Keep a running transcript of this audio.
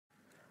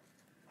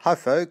Hi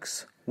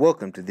folks,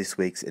 welcome to this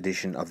week's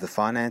edition of the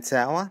Finance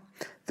Hour.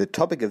 The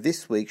topic of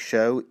this week's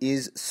show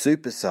is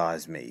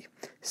Supersize Me,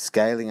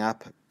 scaling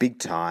up big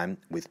time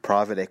with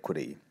private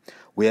equity.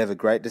 We have a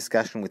great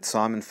discussion with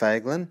Simon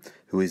Fagelin,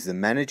 who is the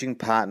managing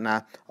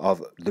partner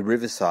of the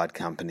Riverside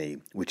Company,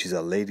 which is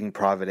a leading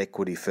private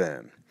equity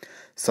firm.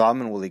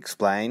 Simon will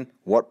explain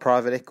what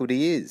private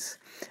equity is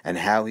and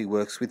how he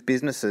works with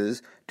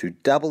businesses to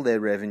double their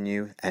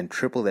revenue and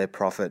triple their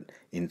profit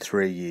in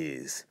 3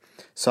 years.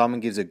 Simon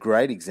gives a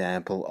great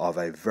example of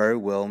a very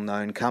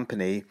well-known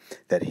company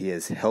that he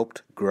has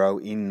helped grow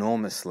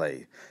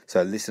enormously.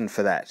 So listen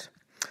for that.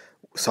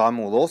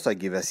 Simon will also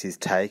give us his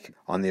take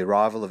on the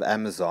arrival of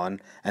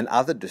Amazon and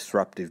other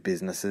disruptive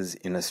businesses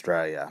in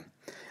Australia.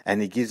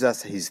 And he gives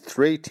us his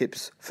 3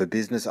 tips for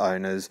business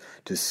owners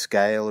to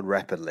scale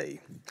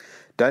rapidly.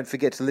 Don't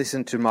forget to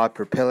listen to my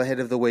Propeller Head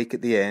of the Week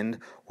at the end,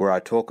 where I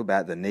talk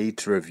about the need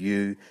to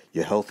review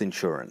your health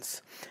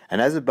insurance.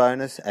 And as a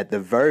bonus, at the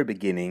very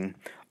beginning,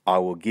 I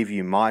will give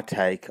you my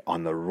take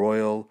on the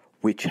royal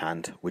witch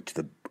hunt which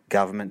the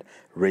government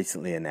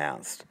recently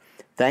announced.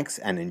 Thanks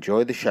and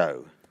enjoy the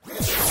show.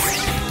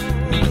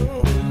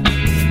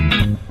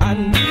 I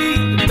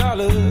need a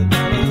dollar,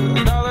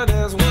 dollar,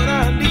 that's what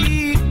I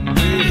need.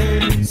 Hey,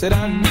 hey. Said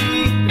I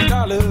need a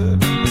dollar,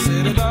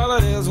 said a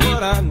dollar, that's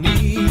what I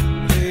need.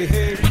 Hey,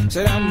 hey.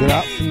 Said I need Good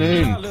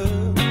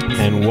afternoon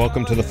and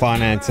welcome to the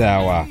Finance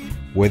Hour,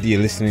 whether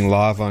you're listening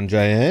live on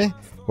J-Air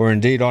or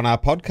indeed on our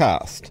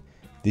podcast.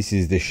 This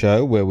is the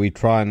show where we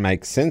try and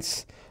make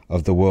sense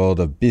of the world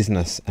of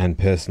business and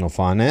personal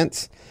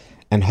finance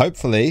and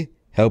hopefully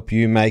help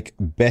you make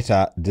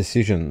better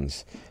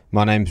decisions.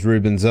 My name's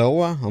Ruben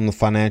Zelwa. I'm the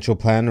financial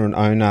planner and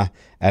owner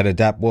at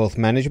Adapt Wealth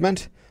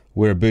Management.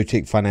 We're a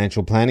boutique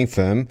financial planning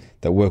firm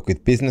that work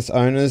with business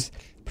owners,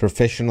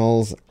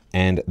 professionals,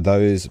 and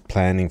those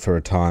planning for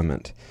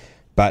retirement.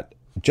 But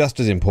just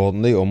as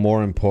importantly, or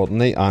more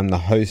importantly, I'm the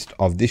host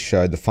of this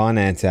show, The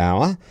Finance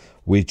Hour,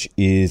 which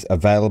is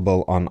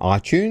available on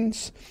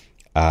iTunes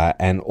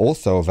and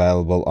also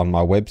available on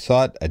my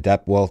website,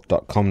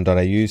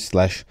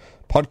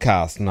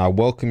 adaptwealth.com.au/podcast. And I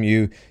welcome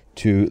you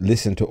to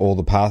listen to all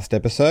the past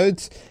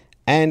episodes.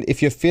 And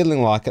if you're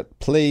feeling like it,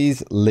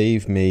 please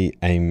leave me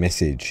a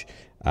message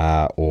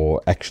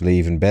or actually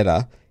even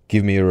better,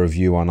 give me a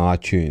review on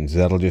iTunes.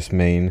 That'll just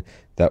mean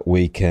that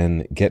we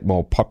can get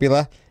more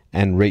popular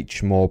and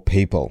reach more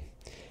people.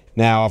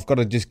 Now, I've got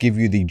to just give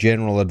you the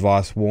general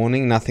advice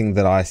warning. Nothing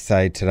that I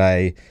say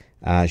today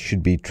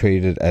should be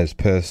treated as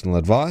personal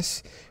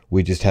advice.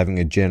 We're just having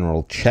a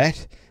general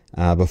chat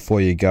before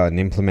you go and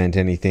implement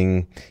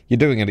anything. You're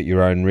doing it at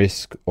your own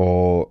risk,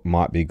 or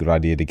might be a good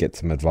idea to get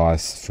some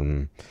advice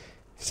from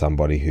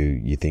somebody who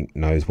you think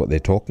knows what they're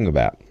talking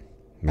about.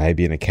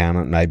 Maybe an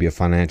accountant, maybe a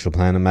financial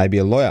planner, maybe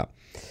a lawyer.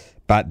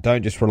 But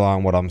don't just rely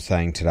on what I'm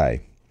saying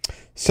today.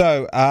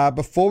 So,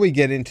 before we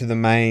get into the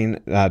main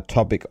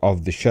topic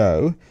of the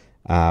show,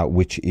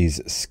 which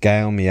is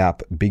scale me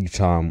up big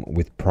time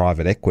with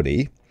private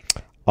equity,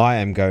 I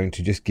am going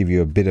to just give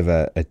you a bit of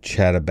a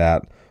chat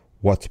about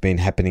what's been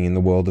happening in the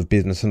world of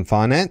business and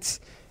finance.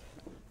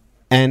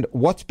 And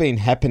what's been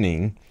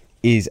happening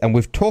is, and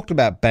we've talked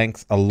about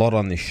banks a lot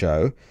on this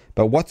show,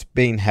 but what's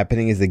been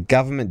happening is the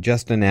government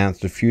just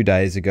announced a few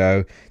days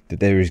ago that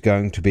there is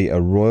going to be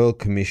a royal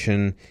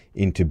commission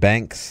into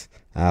banks,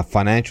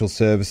 financial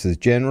services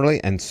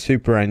generally, and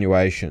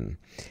superannuation.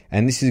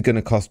 And this is going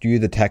to cost you,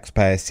 the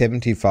taxpayer,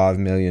 $75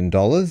 million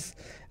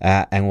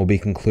and will be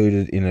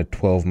concluded in a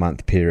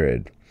 12-month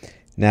period.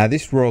 Now,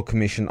 this Royal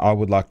Commission I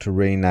would like to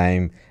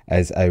rename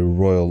as a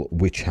royal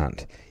witch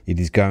hunt. It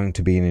is going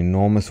to be an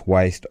enormous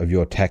waste of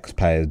your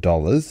taxpayers'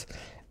 dollars,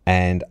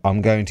 and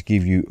I'm going to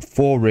give you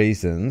 4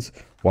 reasons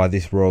why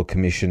this Royal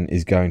Commission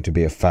is going to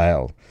be a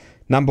fail.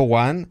 Number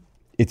 1,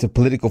 it's a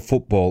political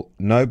football.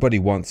 Nobody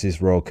wants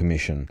this Royal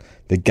Commission.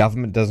 The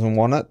government doesn't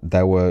want it.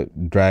 They were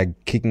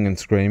dragged kicking and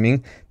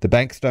screaming. The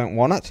banks don't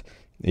want it,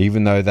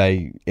 even though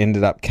they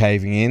ended up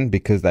caving in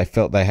because they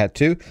felt they had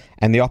to.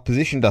 And the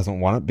opposition doesn't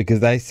want it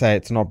because they say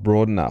it's not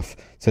broad enough.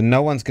 So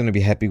no one's going to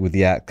be happy with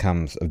the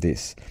outcomes of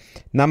this.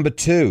 Number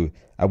 2,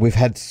 we've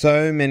had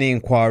so many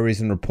inquiries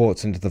and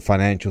reports into the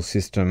financial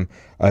system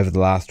over the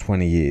last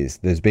 20 years.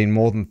 There's been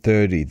more than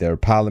 30. There are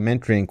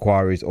parliamentary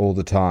inquiries all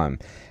the time.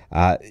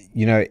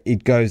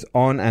 It goes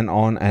on and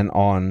on and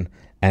on,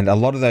 and a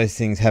lot of those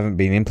things haven't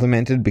been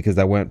implemented because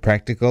they weren't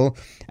practical,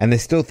 and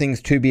there's still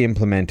things to be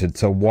implemented,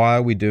 so why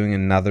are we doing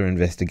another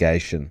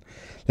investigation?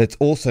 Let's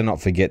also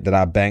not forget that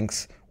our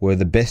banks were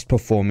the best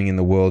performing in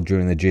the world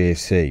during the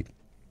GFC,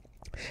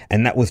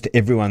 and that was to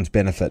everyone's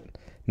benefit.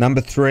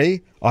 Number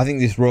 3, I think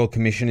this Royal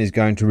Commission is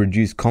going to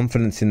reduce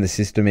confidence in the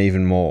system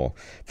even more.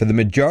 For the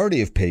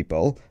majority of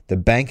people, the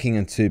banking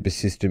and super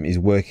system is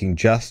working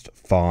just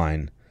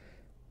fine.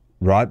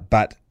 Right,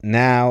 but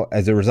now,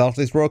 as a result of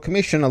this Royal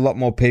Commission, a lot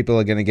more people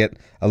are going to get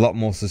a lot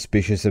more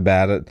suspicious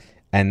about it,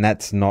 and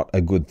that's not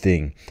a good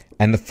thing.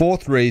 And the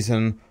 4th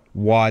reason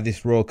why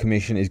this Royal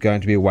Commission is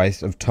going to be a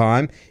waste of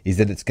time is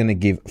that it's going to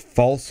give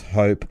false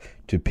hope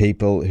to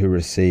people who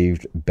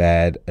received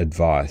bad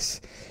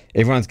advice.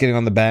 everyone's getting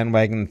on the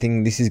bandwagon and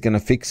thinking this is going to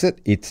fix it.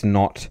 It's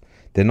not.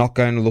 They're not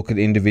going to look at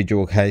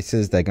individual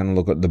cases. They're going to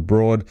look at the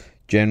broad,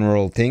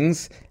 general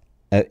things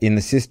in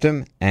the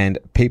system, and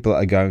people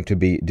are going to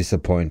be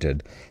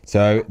disappointed.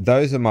 So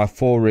those are my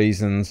 4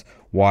 reasons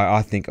why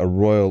I think a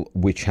royal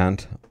witch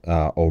hunt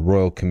or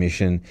royal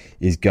commission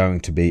is going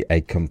to be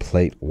a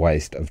complete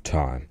waste of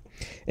time.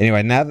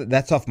 Anyway, now that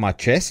that's off my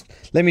chest,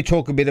 let me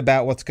talk a bit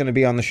about what's going to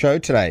be on the show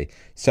today.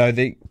 So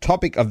the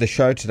topic of the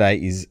show today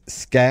is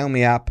Scale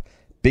Me Up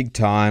Big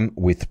Time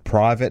with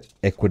Private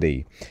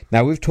Equity.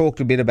 Now, we've talked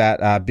a bit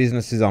about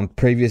businesses on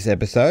previous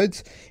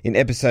episodes. In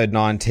episode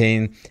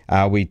 19,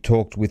 we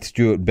talked with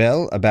Stuart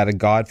Bell about a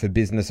guide for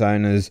business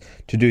owners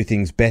to do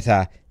things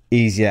better,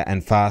 easier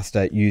and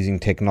faster using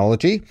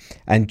technology.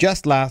 And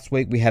just last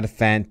week, we had a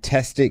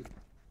fantastic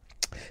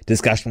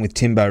discussion with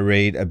Timbo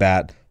Reid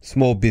about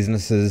small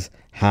businesses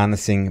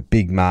harnessing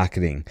big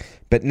marketing.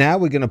 But now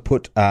we're going to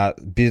put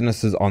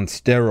businesses on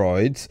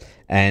steroids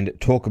and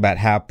talk about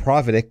how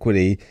private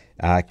equity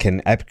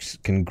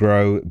can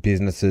grow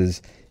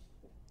businesses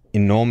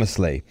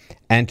enormously.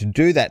 And to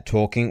do that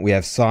talking, we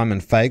have Simon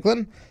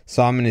Faglin.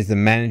 Simon is the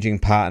managing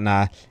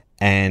partner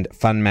and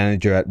fund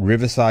manager at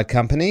Riverside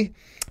Company.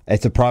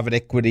 It's a private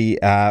equity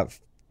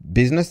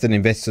business that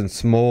invests in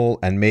small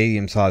and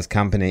medium-sized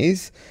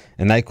companies,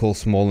 and they call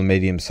small and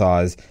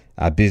medium-sized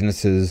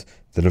businesses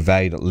that are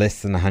valued at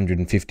less than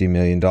 $150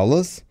 million.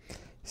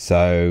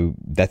 So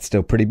that's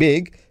still pretty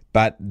big,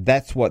 but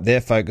that's what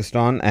they're focused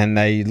on, and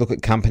they look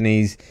at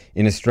companies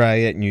in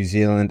Australia, New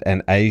Zealand,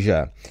 and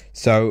Asia.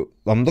 So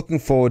I'm looking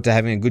forward to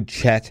having a good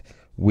chat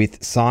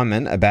with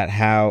Simon about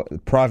how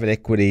private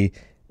equity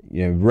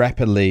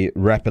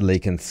rapidly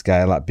can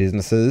scale up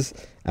businesses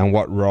and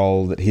what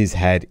role that he's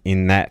had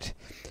in that.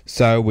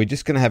 So we're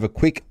just going to have a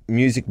quick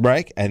music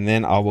break, and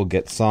then I will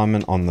get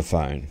Simon on the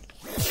phone.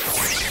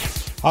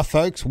 Hi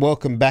folks,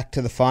 welcome back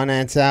to the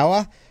Finance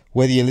Hour,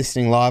 whether you're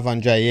listening live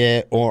on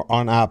J-Air or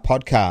on our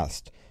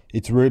podcast.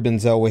 It's Ruben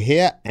Zelwer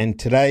here, and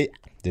today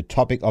the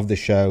topic of the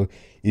show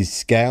is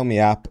Scale Me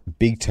Up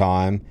Big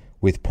Time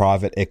with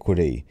Private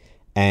Equity.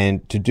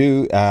 And to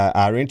do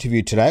our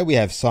interview today, we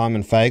have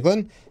Simon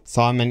Faglin.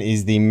 Simon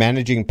is the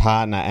managing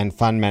partner and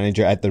fund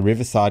manager at the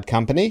Riverside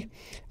Company,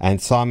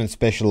 and Simon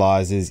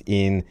specialises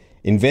in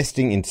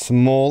investing in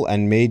small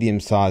and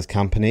medium-sized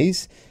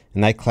companies,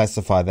 and they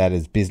classify that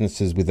as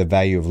businesses with a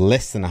value of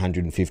less than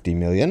 $150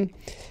 million.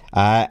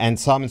 And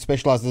Simon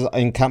specialises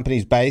in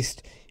companies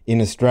based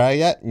in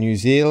Australia, New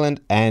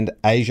Zealand, and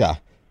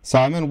Asia.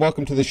 Simon,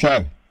 welcome to the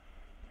show.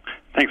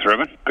 Thanks,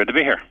 Ruben. Good to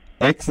be here.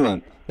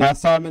 Excellent. Now,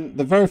 Simon,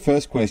 the very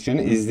first question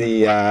is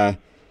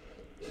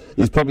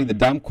probably the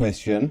dumb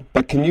question,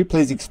 but can you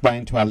please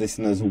explain to our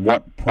listeners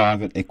what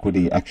private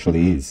equity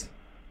actually is?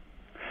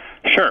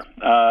 Sure,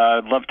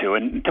 I'd love to.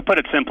 And to put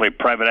it simply,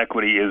 private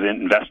equity is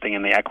investing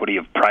in the equity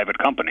of private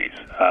companies.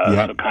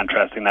 So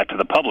contrasting that to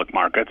the public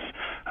markets,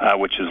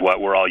 which is what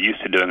we're all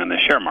used to doing in the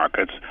share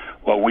markets,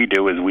 what we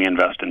do is we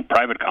invest in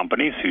private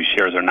companies whose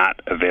shares are not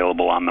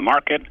available on the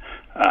market.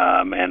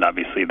 And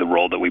obviously the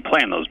role that we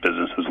play in those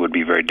businesses would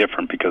be very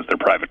different because they're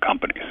private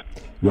companies.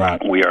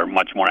 Right. We are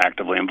much more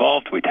actively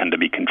involved. We tend to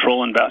be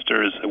control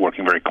investors,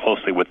 working very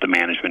closely with the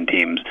management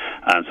teams,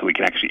 so we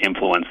can actually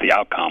influence the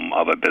outcome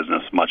of a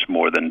business much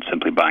more than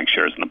simply buying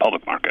shares in the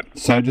public market.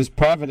 So does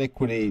private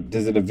equity,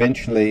 does it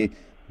eventually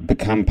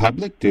become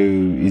public?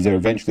 Is there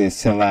eventually a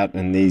sellout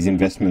and these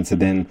investments are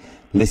then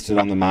listed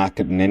on the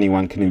market and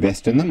anyone can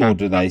invest in them, or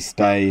do they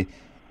stay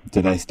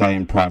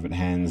in private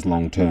hands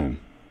long term?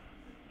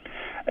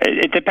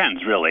 It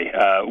depends, really.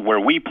 Where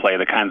we play,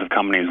 the kinds of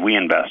companies we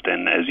invest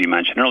in, as you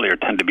mentioned earlier,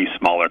 tend to be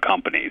smaller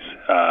companies.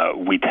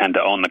 We tend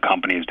to own the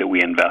companies that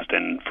we invest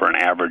in for an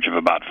average of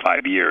about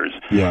 5 years.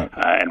 Yeah.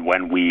 And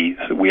when we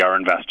are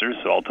investors,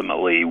 so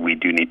ultimately we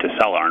do need to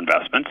sell our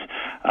investments.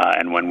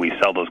 And when we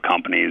sell those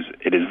companies,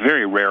 it is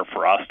very rare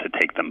for us to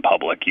take them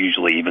public.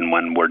 Usually, even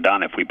when we're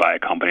done, if we buy a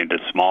company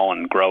that's small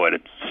and grow it,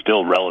 it's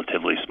still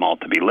relatively small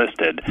to be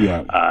listed.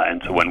 Yeah.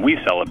 And so when we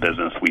sell a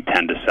business, we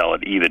tend to sell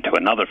it either to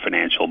another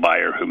financial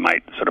buyer who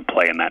might sort of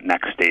play in that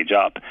next stage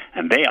up,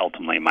 and they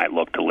ultimately might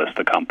look to list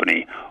the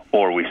company,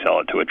 or we sell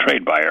it to a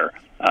trade buyer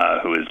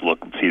who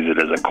sees it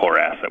as a core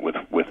asset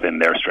within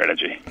their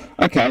strategy.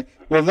 Okay.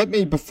 Well,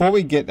 before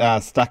we get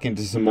stuck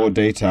into some more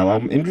detail,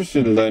 I'm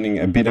interested in learning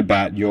a bit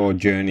about your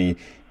journey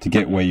to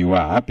get where you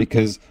are,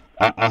 because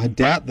I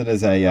doubt that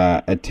as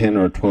a 10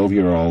 or a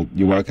 12-year-old,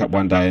 you woke up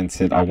one day and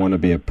said, I want to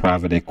be a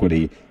private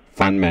equity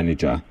fund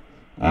manager.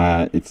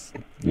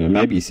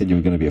 Maybe you said you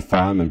were going to be a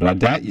fireman, but I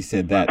doubt you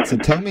said that. So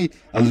tell me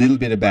a little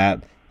bit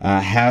about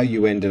how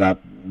you ended up,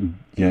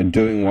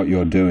 doing what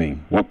you're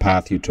doing, what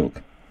path you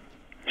took.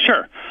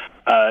 Sure.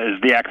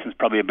 As the accent's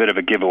probably a bit of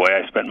a giveaway,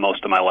 I spent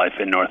most of my life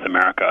in North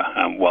America.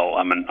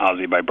 I'm an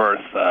Aussie by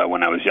birth.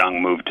 When I was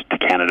young, moved to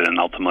Canada and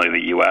ultimately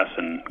the U.S.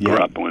 and grew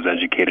up and was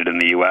educated in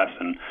the U.S.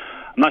 And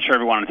I'm not sure I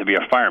ever wanted to be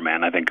a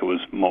fireman. I think it was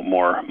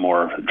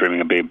more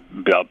dreaming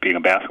about being a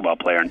basketball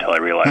player until I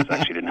realized I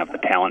actually didn't have the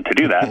talent to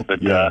do that.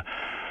 But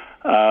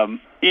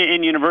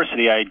In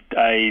university, I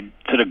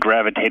sort of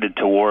gravitated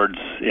towards,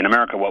 in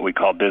America, what we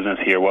call business,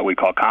 here what we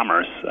call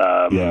commerce.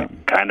 It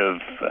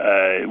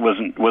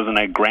wasn't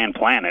a grand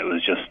plan. It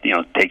was just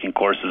taking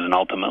courses and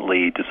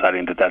ultimately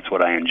deciding that that's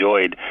what I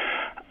enjoyed.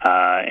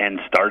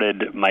 And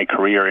started my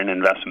career in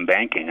investment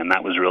banking, and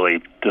that was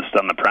really just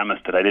on the premise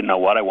that I didn't know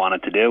what I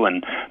wanted to do,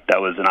 and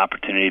that was an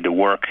opportunity to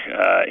work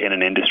in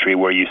an industry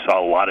where you saw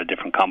a lot of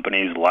different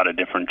companies, a lot of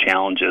different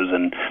challenges,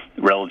 and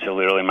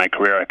relatively early in my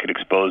career I could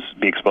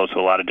be exposed to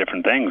a lot of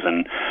different things.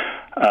 And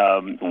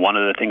one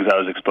of the things I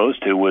was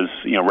exposed to was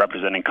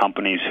representing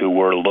companies who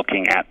were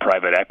looking at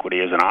private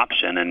equity as an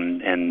option,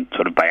 and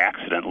sort of by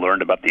accident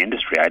learned about the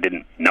industry. I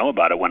didn't know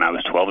about it when I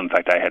was 12. In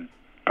fact, I had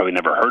probably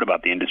never heard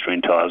about the industry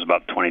until I was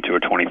about 22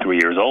 or 23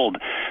 years old,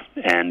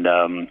 and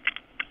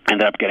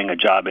ended up getting a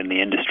job in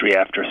the industry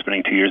after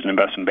spending 2 years in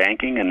investment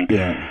banking, and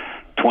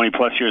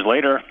 20-plus years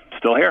later,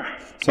 still here.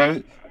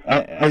 So,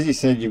 as you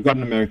said, you've got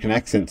an American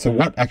accent, so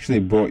what actually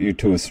brought you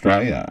to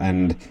Australia,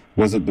 and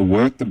was it the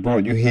work that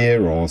brought you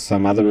here, or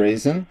some other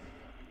reason?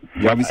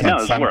 You obviously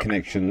had some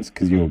connections,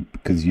 because you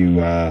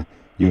were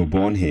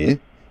born here.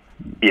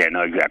 Yeah,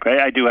 no, exactly.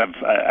 I do have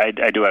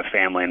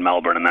family in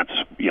Melbourne, and that's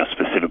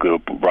specifically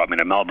what brought me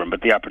to Melbourne.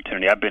 But the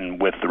opportunity, I've been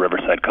with the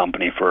Riverside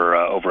Company for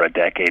over a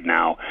decade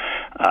now,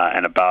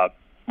 and about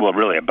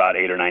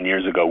 8 or 9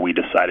 years ago, we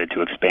decided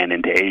to expand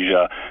into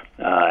Asia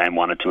and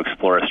wanted to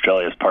explore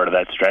Australia as part of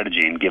that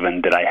strategy. And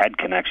given that I had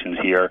connections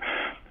here,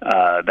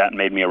 that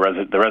made me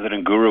the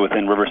resident guru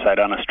within Riverside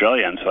on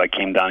Australia. And so I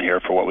came down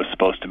here for what was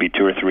supposed to be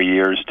 2 or 3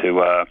 years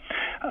to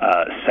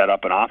set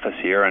up an office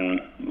here.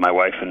 And my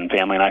wife and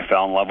family and I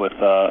fell in love with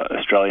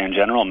Australia in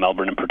general, and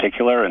Melbourne in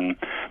particular, and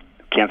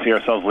can't see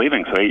ourselves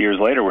leaving. So 8 years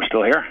later, we're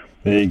still here.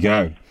 There you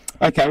go.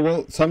 Okay,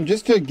 well, so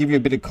just to give you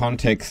a bit of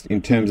context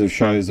in terms of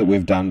shows that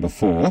we've done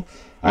before,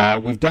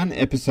 we've done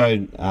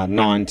episode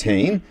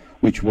 19,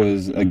 which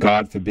was a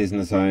guide for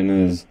business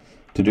owners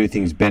to do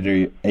things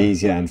better,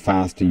 easier and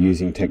faster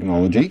using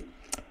technology.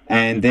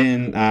 And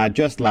then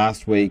just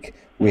last week,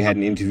 we had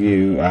an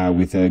interview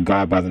with a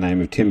guy by the name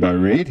of Timbo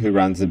Reid, who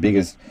runs the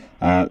biggest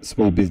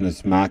small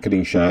business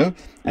marketing show.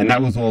 And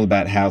that was all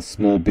about how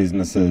small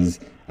businesses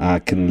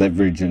can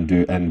leverage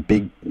and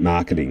big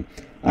marketing.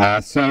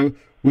 So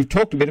we've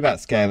talked a bit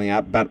about scaling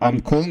up, but I'm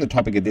calling the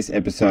topic of this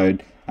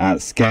episode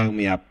Scale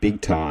Me Up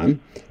Big Time,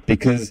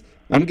 because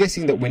I'm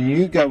guessing that when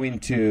you go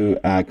into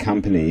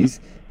companies,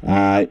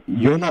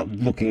 you're not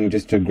looking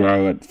just to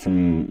grow it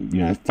from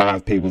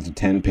 5 people to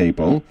 10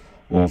 people,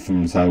 or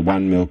from say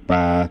 1 milk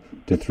bar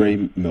to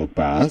 3 milk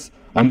bars.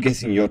 I'm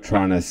guessing you're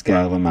trying to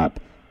scale them up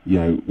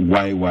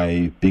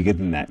way bigger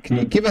than that. Can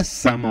you give us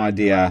some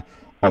idea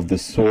of the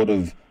sort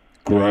of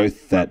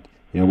growth that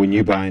when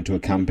you buy into a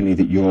company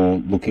that you're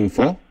looking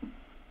for?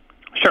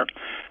 Sure.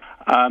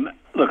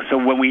 Look, so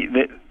when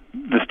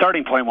the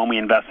starting point when we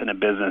invest in a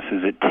business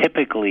is it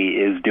typically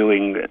is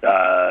doing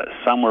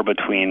somewhere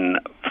between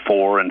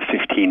 4 and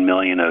 15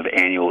 million of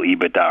annual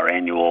EBITDA, or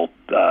annual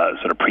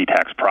sort of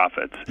pre-tax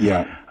profits.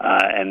 Yeah.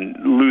 And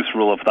loose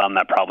rule of thumb,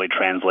 that probably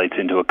translates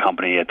into a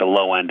company at the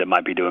low end, it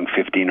might be doing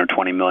 15 or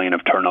 20 million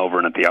of turnover,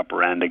 and at the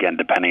upper end, again,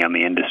 depending on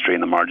the industry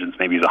and the margins,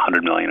 maybe it's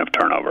 100 million of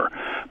turnover.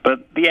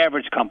 But the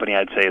average company,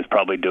 I'd say, is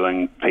probably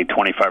doing, say,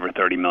 25 or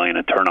 30 million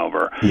of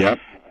turnover. Yep.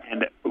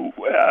 And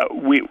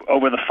we,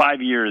 over the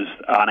 5 years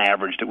on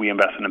average that we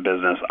invest in a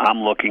business,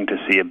 I'm looking to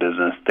see a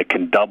business that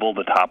can double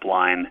the top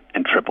line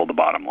and triple the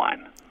bottom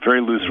line.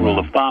 Very loose rule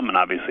of thumb, and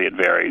obviously it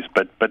varies,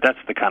 but that's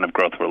the kind of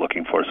growth we're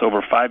looking for. So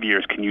over 5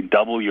 years, can you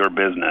double your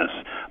business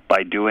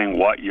by doing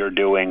what you're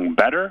doing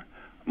better,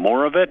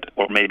 more of it,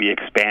 or maybe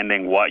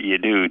expanding what you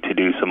do to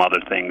do some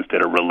other things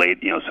that are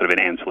sort of in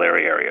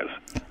ancillary areas?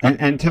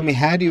 And tell me,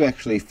 how do you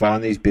actually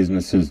find these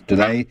businesses? Do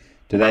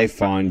they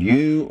find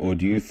you, or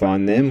do you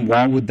find them?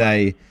 Why would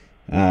they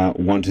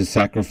want to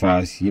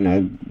sacrifice,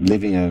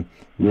 living a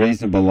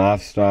reasonable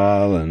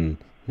lifestyle and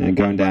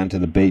going down to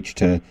the beach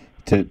to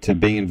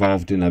be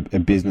involved in a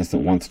business that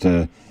wants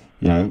to,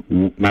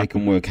 make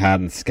them work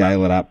hard and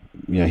scale it up,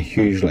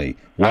 hugely?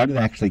 Why do they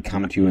actually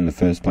come to you in the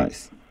first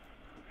place?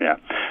 Yeah.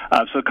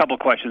 So a couple of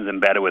questions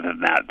embedded within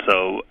that.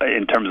 So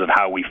in terms of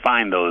how we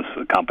find those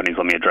companies,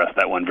 let me address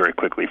that one very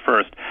quickly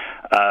first.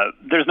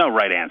 There's no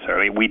right answer.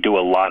 I mean, we do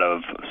a lot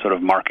of sort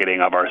of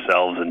marketing of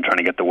ourselves and trying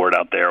to get the word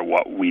out there,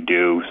 what we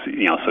do,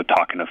 so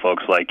talking to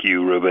folks like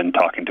you, Ruben,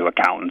 talking to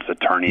accountants,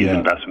 attorneys,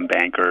 investment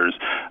bankers,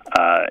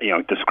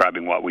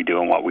 describing what we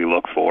do and what we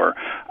look for.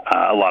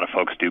 A lot of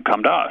folks do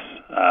come to us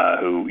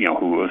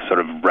who have sort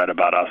of read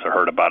about us or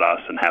heard about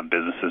us and have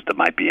businesses that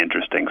might be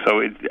interesting.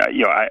 So,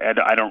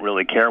 I don't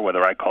really care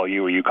whether I call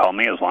you or you call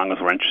me, as long as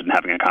we're interested in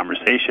having a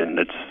conversation.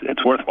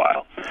 It's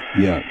worthwhile.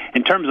 Yeah.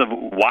 In terms of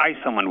why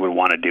someone would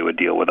want to do a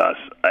deal with us,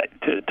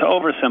 to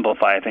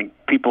oversimplify, I think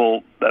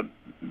people,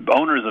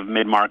 owners of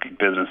mid-market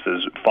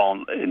businesses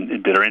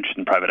that are interested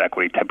in private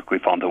equity typically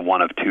fall into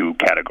one of two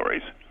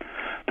categories.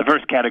 The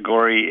first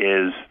category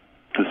is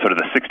to sort of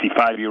the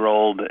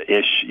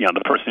 65-year-old-ish,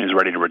 the person who's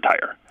ready to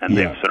retire. And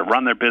they've sort of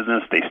run their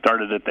business, they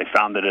started it, they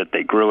founded it,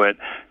 they grew it,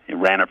 they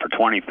ran it for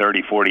 20,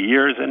 30, 40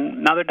 years,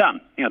 and now they're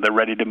done. They're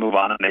ready to move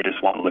on, and they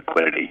just want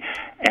liquidity.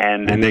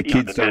 And their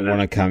kids don't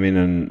want to come in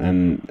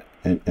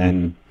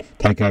and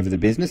take over the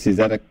business? Is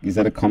that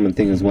a common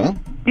thing as well?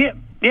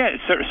 Yeah,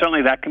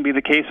 certainly that can be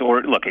the case.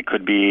 Or, look, it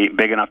could be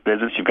big enough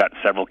business. You've got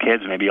several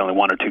kids. Maybe only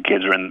one or two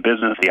kids are in the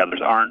business. The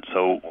others aren't.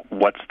 So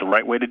what's the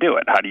right way to do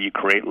it? How do you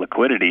create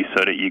liquidity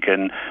so that you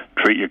can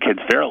treat your kids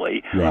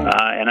fairly? Right.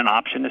 And an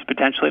option is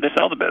potentially to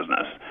sell the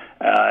business.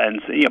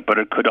 But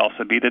it could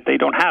also be that they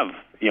don't have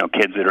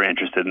kids that are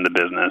interested in the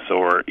business,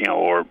 or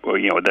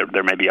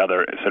there may be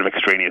other sort of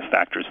extraneous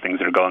factors, things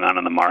that are going on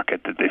in the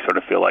market that they sort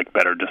of feel like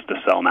better just to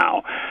sell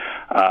now.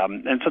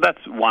 And so that's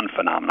one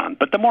phenomenon.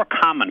 But the more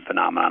common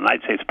phenomenon,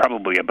 I'd say it's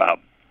probably about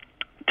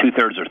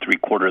 2/3 or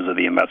 3/4 of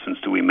the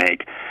investments that we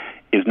make,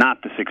 is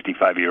not the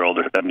 65-year-old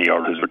or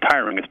 70-year-old who's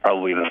retiring. It's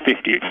probably the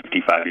 50 or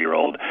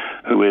 55-year-old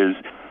who is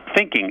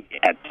thinking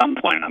at some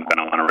point I'm going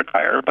to want to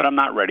retire, but I'm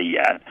not ready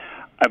yet.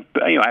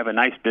 I have a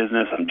nice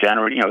business. I'm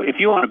generating. If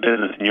you own a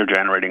business and you're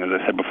generating, as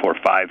I said before,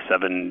 $5,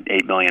 $7,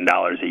 $8 million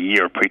a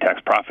year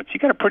pre-tax profits, you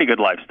got a pretty good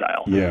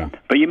lifestyle. Yeah.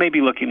 But you may be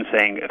looking and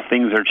saying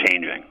things are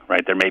changing,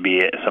 right? There may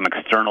be some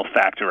external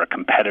factor, a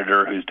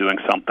competitor who's doing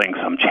something,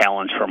 some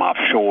challenge from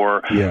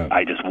offshore. Yeah.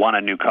 I just won a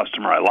new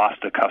customer. I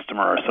lost a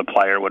customer or a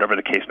supplier, whatever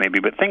the case may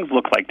be. But things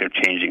look like they're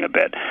changing a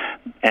bit,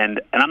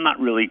 and I'm not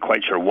really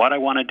quite sure what I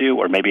want to do,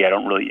 or maybe I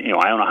don't really.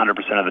 I own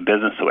 100% of the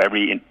business, so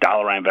every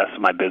dollar I invest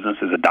in my business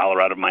is a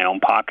dollar out of my own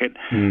pocket.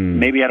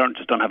 Maybe I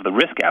don't have the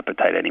risk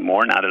appetite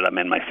anymore now that I'm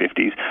in my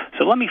 50s.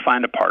 So let me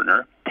find a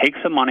partner, take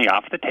some money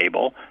off the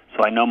table,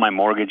 so I know my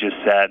mortgage is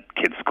set,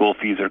 kids' school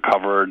fees are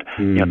covered,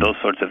 those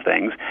sorts of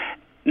things.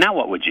 Now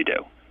what would you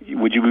do?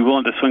 Would you be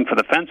willing to swing for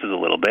the fences a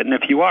little bit? And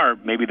if you are,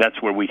 maybe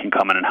that's where we can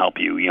come in and help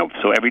you.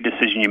 So every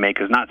decision you make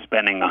is not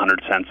spending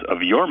 100 cents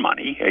of your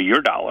money, your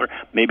dollar.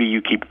 Maybe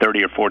you keep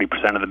 30 or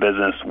 40% of the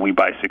business. We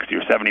buy 60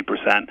 or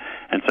 70%.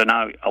 And so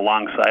now,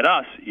 alongside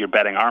us, you're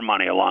betting our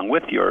money along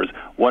with yours.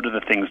 What are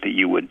the things that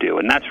you would do?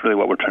 And that's really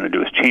what we're trying to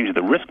do, is change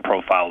the risk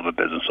profile of a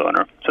business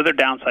owner so their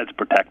downside's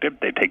protected.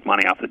 They take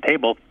money off the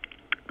table,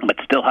 but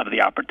still have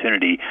the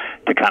opportunity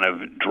to kind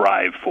of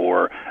drive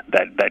for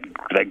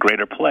that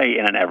greater play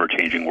in an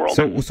ever-changing world.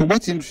 So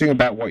what's interesting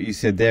about what you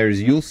said there is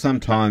you'll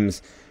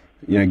sometimes,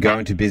 go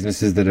into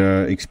businesses that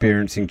are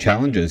experiencing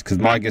challenges, because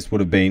my guess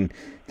would have been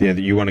that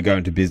you want to go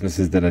into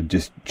businesses that are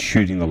just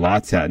shooting the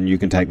lights out and you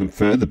can take them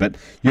further, but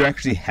you're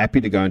actually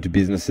happy to go into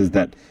businesses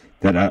that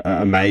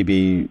are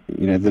maybe,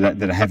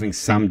 that are having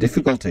some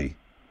difficulty.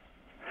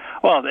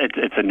 Well,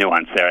 it's a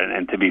nuance there,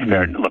 and to be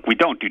fair, look, we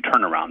don't do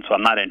turnarounds, so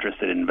I'm not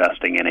interested in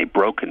investing in a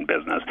broken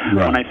business.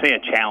 Right. When I say a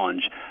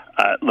challenge,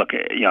 look,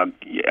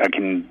 I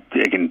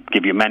can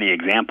give you many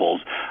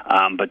examples,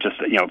 but just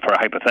for a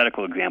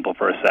hypothetical example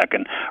for a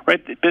second,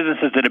 right?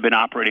 Businesses that have been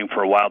operating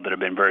for a while that have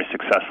been very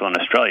successful in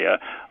Australia,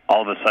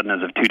 all of a sudden,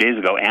 as of 2 days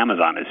ago,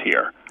 Amazon is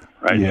here.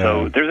 Right, yeah.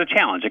 So there's a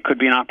challenge. It could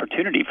be an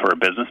opportunity for a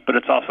business, but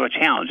it's also a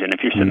challenge. And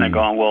if you're sitting there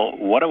going, well,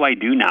 what do I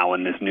do now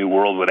in this new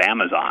world with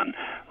Amazon?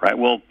 Right.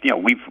 Well,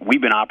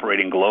 we've been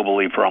operating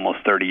globally for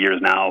almost 30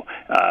 years now.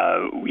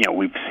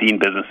 We've seen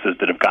businesses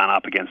that have gone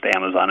up against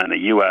Amazon in the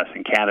U.S.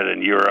 and Canada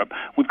and Europe.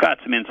 We've got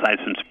some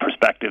insights and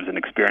perspectives and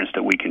experience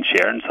that we can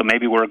share, and so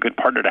maybe we're a good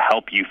partner to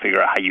help you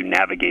figure out how you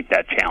navigate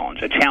that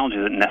challenge. A challenge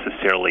isn't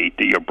necessarily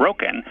that you're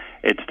broken;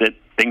 it's that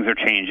things are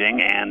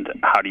changing, and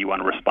how do you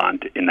want to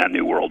respond in that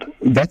new world?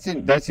 That's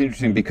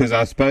interesting, because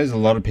I suppose a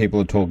lot of people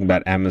are talking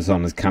about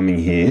Amazon as coming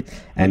here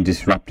and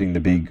disrupting the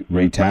big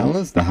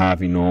retailers, the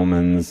Harvey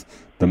Normans,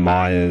 the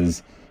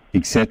Myers,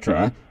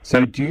 etc.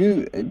 So do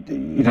you,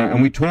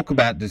 and we talk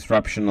about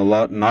disruption a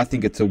lot, and I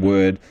think it's a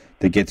word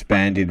that gets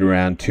bandied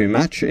around too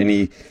much.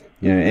 Any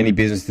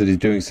business that is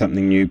doing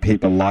something new,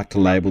 people like to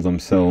label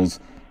themselves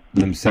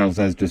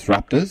as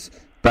disruptors.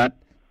 But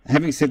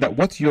having said that,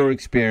 what's your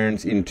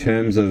experience in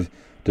terms of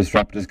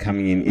disruptors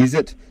coming in? Is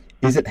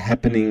it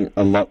happening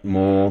a lot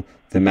more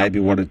than maybe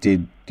what it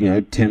did,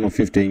 10 or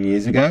 15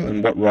 years ago?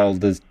 And what role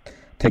does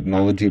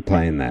technology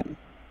play in that?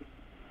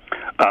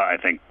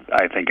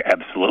 I think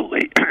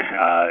absolutely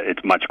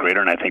it's much greater,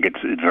 and I think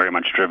it's very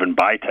much driven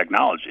by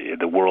technology.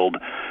 The world,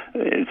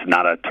 it's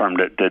not a term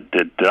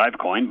that I've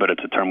coined, but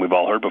it's a term we've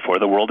all heard before.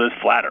 The world is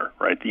flatter,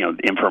 right?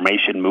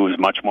 Information moves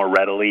much more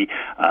readily.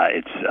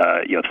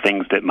 It's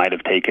things that might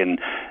have taken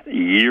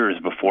years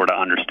before to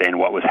understand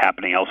what was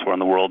happening elsewhere in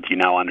the world, you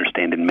now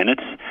understand in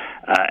minutes,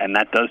 and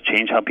that does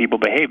change how people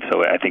behave.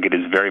 So I think it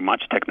is very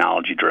much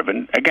technology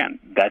driven. Again,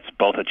 that's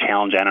both a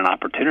challenge and an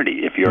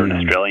opportunity. If you're an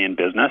Australian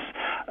business,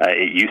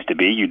 it used to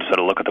be you'd sort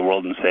of look at the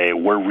world and say,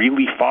 we're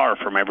really far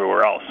from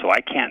everywhere else, so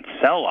I can't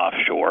sell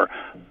offshore,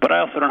 but I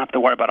also don't have to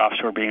worry about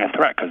offshore being a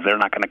threat because they're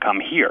not going to come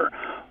here.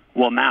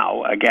 Well,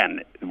 now,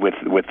 again, with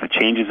the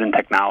changes in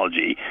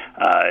technology,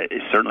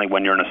 certainly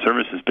when you're in a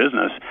services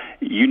business,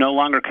 you no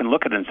longer can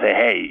look at it and say,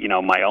 hey,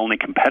 my only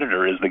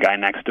competitor is the guy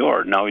next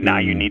door. No, now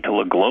you need to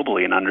look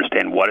globally and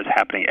understand what is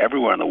happening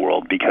everywhere in the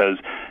world, because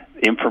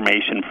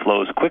information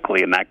flows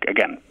quickly, and that,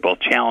 again, both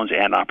challenge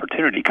and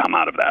opportunity come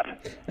out of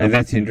that. And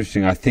that's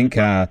interesting. I think,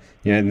 and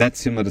that's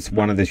similar to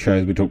one of the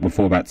shows we talked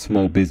before about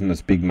small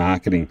business, big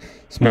marketing.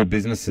 Small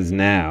businesses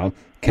now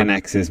can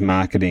access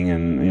marketing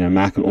and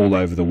market all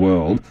over the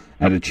world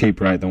at a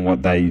cheaper rate than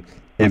what they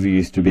ever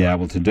used to be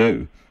able to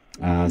do.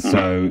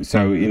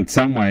 So in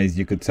some ways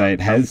you could say it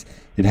has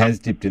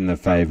dipped in the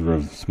favour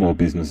of small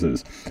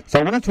businesses. So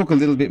I want to talk a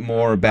little bit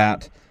more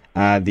about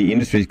the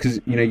industries, because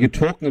you're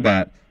talking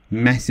about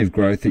massive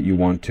growth that you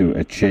want to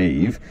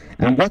achieve.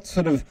 And what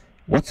sort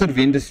of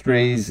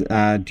industries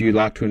do you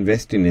like to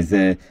invest in?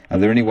 Are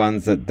there any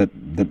ones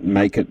that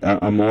make it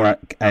are more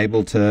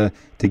able to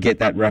get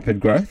that rapid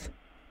growth?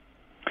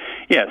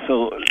 Yeah,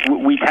 so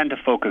we tend to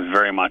focus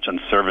very much on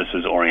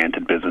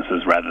services-oriented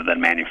businesses rather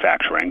than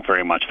manufacturing,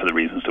 very much for the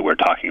reasons that we're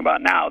talking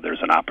about now.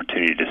 There's an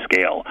opportunity to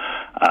scale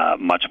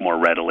much more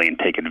readily and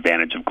take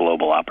advantage of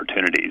global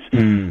opportunities.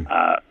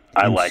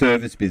 I like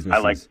service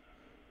businesses.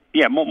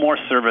 More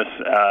service,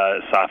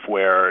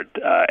 software,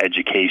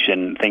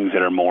 education, things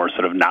that are more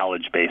sort of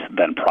knowledge-based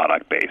than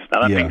product-based.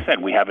 Now, that being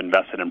said, we have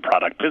invested in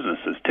product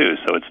businesses, too,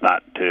 so it's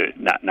not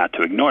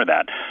to ignore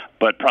that.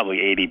 But probably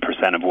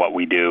 80% of what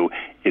we do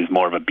is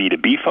more of a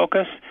B2B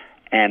focus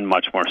and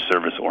much more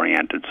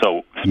service-oriented.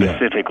 So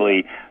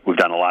specifically, we've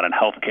done a lot in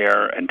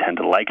healthcare and tend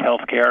to like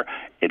healthcare.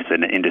 It's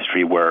an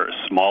industry where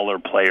smaller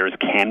players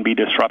can be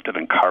disruptive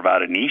and carve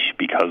out a niche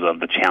because of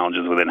the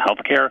challenges within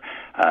healthcare,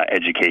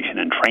 education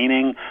and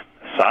training,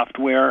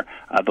 software.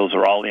 Those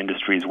are all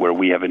industries where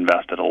we have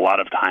invested a lot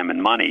of time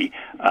and money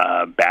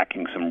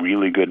backing some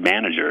really good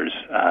managers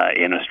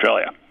in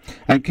Australia.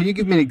 And can you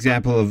give me an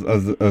example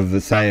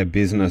of say, a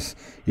business?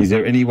 Is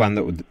there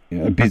anyone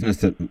a business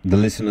that the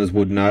listeners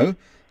would know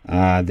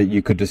that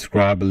you could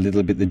describe a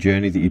little bit the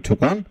journey that you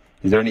took on?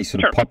 Is there any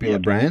sort of popular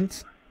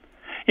brands?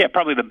 Yeah,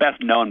 probably the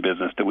best known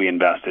business that we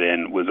invested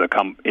in was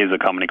is a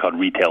company called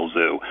Retail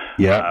Zoo,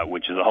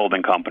 which is a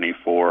holding company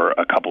for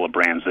a couple of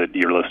brands that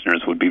your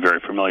listeners would be very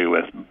familiar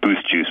with,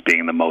 Boost Juice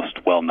being the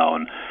most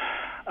well-known.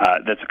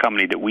 That's a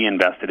company that we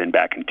invested in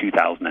back in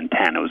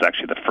 2010. It was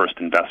actually the first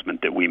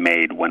investment that we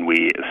made when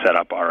we set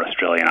up our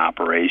Australian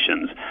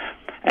operations.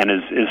 And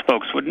as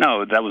folks would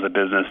know, that was a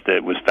business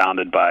that was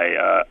founded by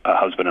a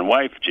husband and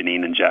wife,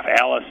 Janine and Jeff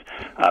Alice,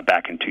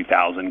 back in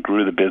 2000,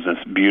 grew the business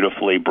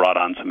beautifully, brought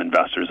on some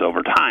investors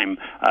over time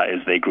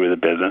as they grew the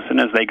business. And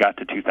as they got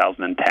to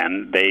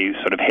 2010, they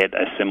sort of hit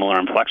a similar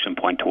inflection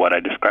point to what I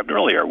described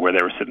earlier, where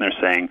they were sitting there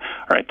saying,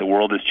 all right, the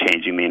world is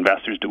changing. The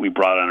investors that we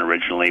brought on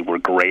originally were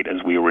great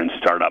as we were in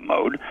startup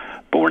mode,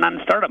 but we're not in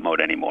startup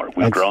mode anymore.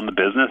 We've grown the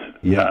business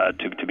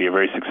to be a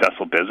very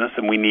successful business,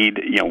 and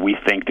we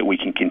think that we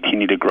can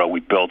continue to grow.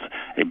 We built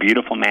a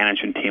beautiful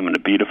management team and a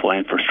beautiful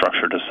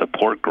infrastructure to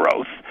support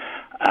growth,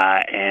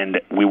 and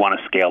we want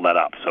to scale that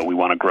up. So we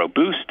want to grow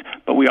Boost,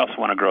 but we also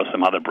want to grow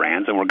some other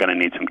brands, and we're going to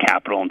need some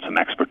capital and some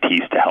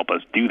expertise to help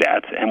us do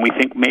that. And we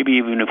think maybe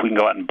even if we can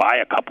go out and buy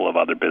a couple of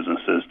other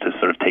businesses to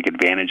sort of take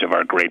advantage of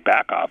our great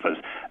back office,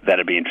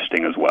 that'd be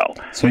interesting as well.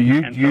 So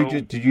did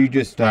you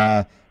just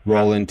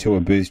roll into a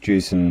Boost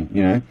Juice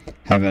and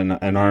have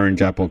an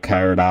orange apple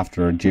carrot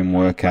after a gym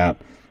workout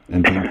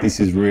and think this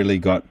has really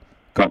got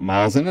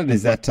miles in it?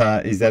 Is that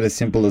as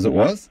simple as it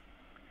was?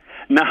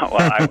 No,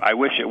 I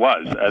wish it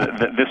was.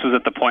 This was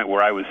at the point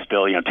where I was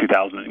still,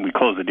 2000. We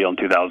closed the deal in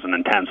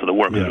 2010, so the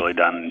work was really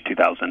done in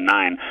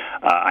 2009.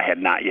 I had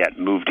not yet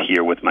moved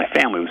here with my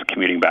family. I was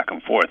commuting back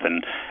and forth,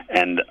 and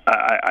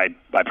I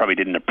probably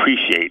didn't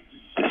appreciate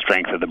the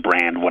strength of the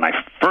brand when I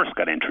first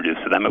got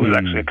introduced to them. It was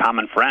actually a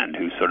common friend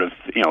who sort of,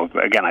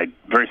 again,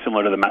 very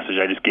similar to the message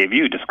I just gave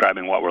you,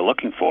 describing what we're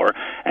looking for.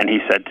 And he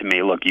said to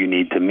me, look, you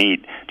need to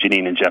meet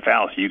Janine and Jeff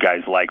Alice. You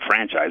guys like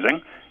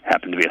franchising.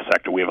 Happen to be a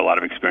sector we have a lot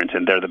of experience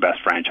in. They're the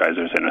best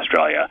franchisers in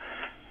Australia.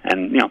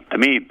 And, to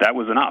me, that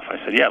was enough. I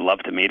said, I'd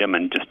love to meet them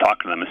and just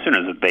talk to them as soon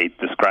as they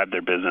described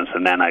their business.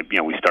 And then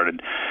we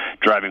started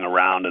driving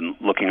around and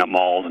looking at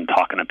malls and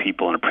talking to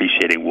people and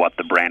appreciating what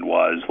the brand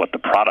was, what the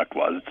product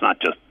was. It's not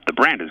just the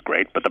brand is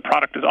great, but the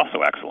product is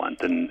also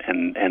excellent. And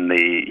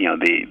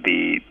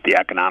the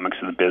economics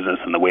of the business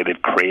and the way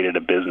they've created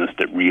a business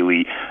that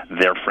really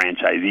their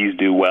franchisees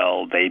do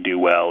well, they do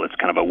well. It's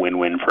kind of a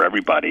win-win for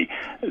everybody.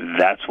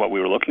 That's what we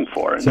were looking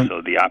for. And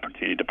so the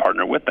opportunity to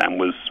partner with them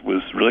was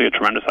really a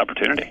tremendous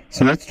opportunity.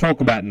 So let's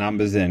talk about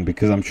numbers then,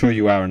 because I'm sure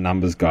you are a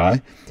numbers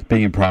guy,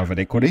 being in private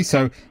equity.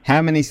 So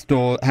how many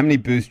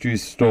Boost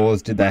Juice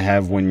stores did they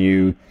have when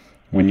you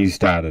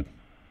started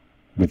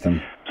with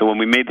them? So when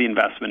we made the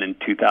investment in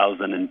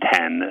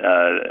 2010,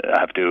 I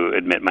have to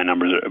admit my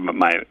numbers are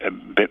a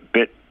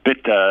bit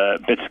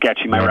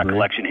sketchy, my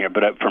recollection here,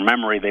 but from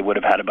memory, they would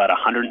have had about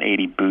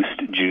 180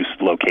 Boost Juice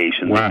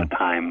locations at the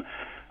time.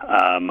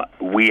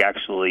 We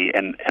actually,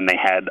 and they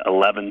had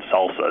 11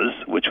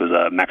 Salsas, which was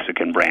a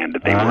Mexican brand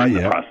that they were in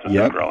the process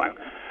of growing.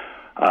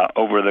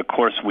 Over the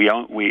course, we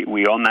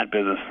owned that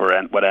business for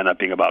what ended up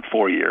being about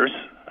 4 years.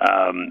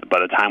 By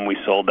the time we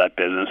sold that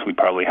business, we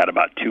probably had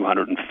about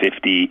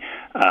 250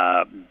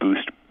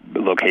 Boost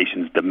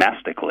locations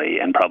domestically,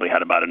 and probably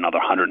had about another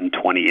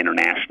 120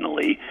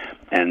 internationally.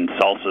 And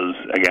salsas,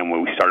 again,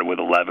 when we started with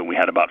 11, we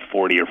had about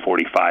 40 or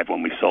 45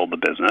 when we sold the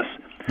business.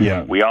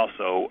 Yeah. We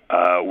also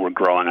were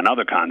growing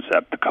another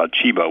concept called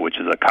Chibo, which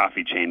is a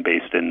coffee chain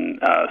based in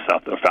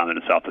founded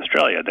in South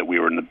Australia that we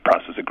were in the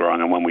process of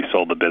growing. And when we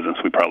sold the business,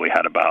 we probably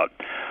had about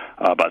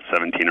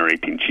 17 or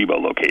 18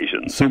 Chibo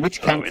locations. So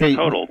which country? In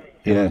total.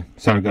 Yeah.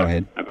 Sorry, go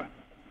ahead. Okay.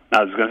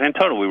 I was going to say in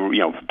total, we were,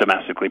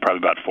 domestically probably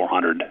about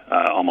 400,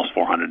 almost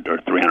 400 or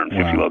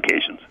 350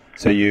 locations.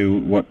 So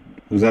what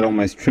was that?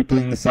 Almost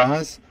tripling the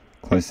size?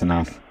 Close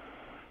enough.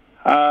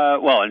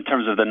 Well, in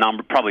terms of the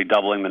number, probably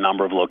doubling the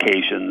number of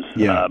locations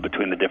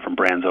between the different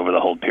brands over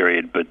the whole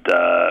period. But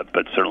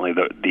certainly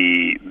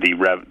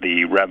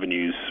the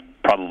revenues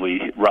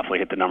probably roughly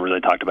hit the numbers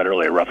I talked about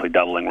earlier, roughly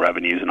doubling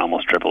revenues and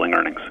almost tripling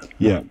earnings.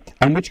 Yeah.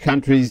 And which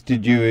countries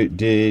did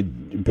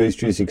Boost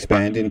Juice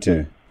expand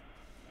into?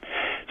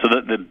 So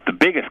the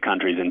biggest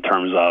countries in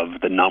terms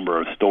of the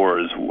number of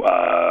stores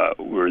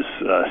was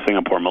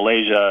Singapore,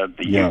 Malaysia,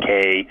 the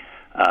UK,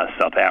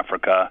 South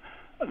Africa.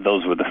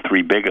 Those were the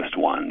three biggest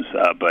ones,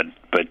 but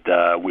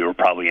we were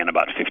probably in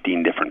about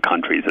 15 different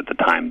countries at the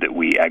time that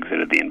we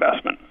exited the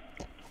investment.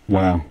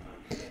 Wow.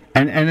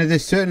 And are there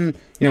certain,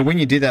 when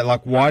you did that,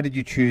 like, why did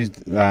you choose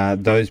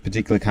those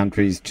particular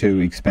countries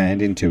to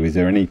expand into? Is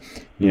there any,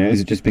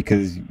 is it just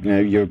because,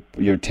 you're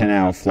a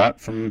 10-hour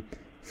flight from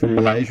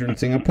Malaysia and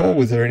Singapore?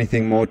 Was there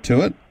anything more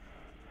to it?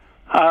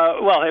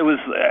 Well, it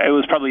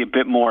was probably a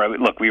bit more.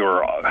 Look, we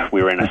were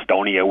in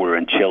Estonia, we were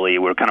in Chile, we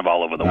were kind of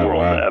all over the world.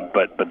 Wow.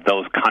 But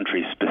those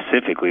countries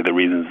specifically, the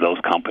reasons those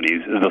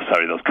countries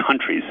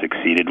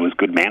succeeded was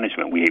good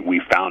management.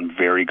 We found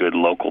very good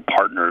local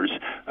partners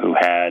who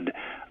had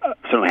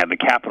certainly had the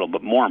capital,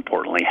 but more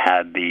importantly,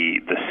 had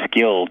the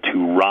skill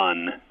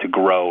to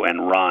grow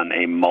and run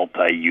a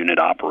multi-unit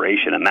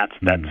operation, and that's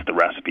the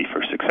recipe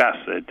for success.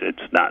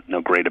 It's not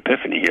no great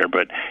epiphany here,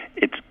 but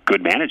it's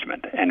good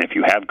management. And if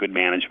you have good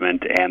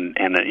management and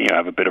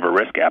have a bit of a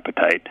risk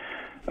appetite,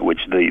 which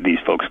these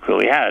folks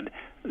clearly had,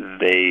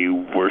 they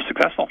were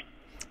successful.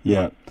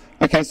 Yeah.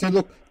 Okay, so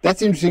look,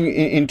 that's interesting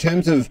in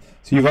terms of,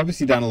 so you've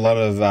obviously done a lot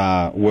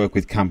of work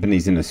with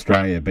companies in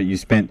Australia, but you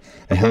spent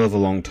a hell of a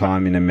long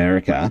time in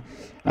America.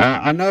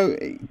 I know,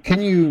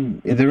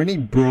 are there any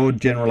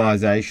broad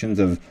generalizations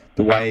of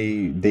the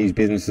way these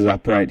businesses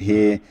operate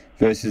here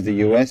versus the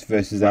US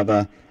versus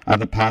other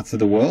parts of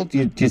the world?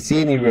 Do you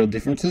see any real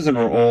differences, or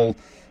are all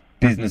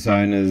business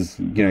owners,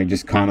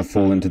 just kind of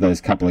fall into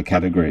those couple of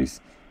categories?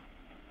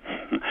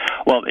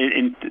 Well,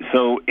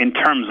 in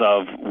terms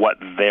of what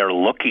they're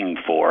looking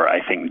for,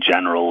 I think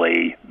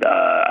generally,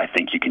 I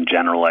think you can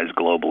generalize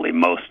globally.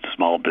 Most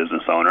small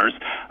business owners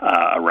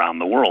around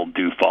the world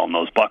do fall in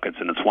those buckets,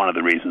 and it's one of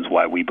the reasons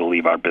why we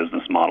believe our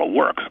business model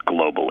works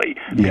globally,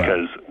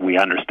 because we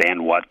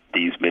understand what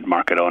these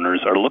mid-market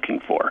owners are looking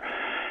for.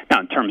 Now,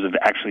 in terms of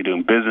actually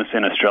doing business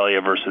in Australia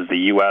versus the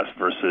U.S.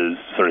 versus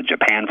sort of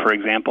Japan, for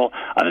example,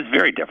 it's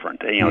very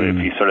different.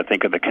 If you sort of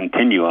think of the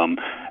continuum,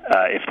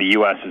 if the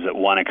U.S. is at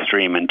one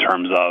extreme in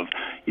terms of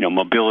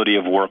mobility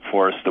of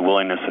workforce, the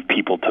willingness of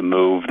people to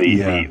move,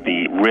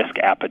 the risk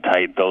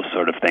appetite, those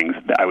sort of things,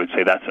 I would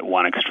say that's at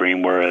one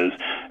extreme. Whereas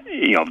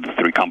the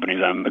three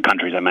countries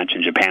I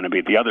mentioned, Japan would be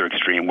at the other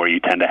extreme, where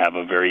you tend to have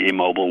a very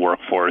immobile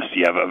workforce.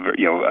 You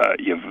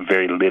have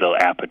very little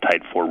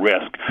appetite for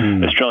risk.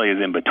 Australia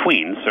is in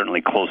between,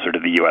 certainly closer to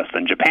the U.S.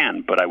 than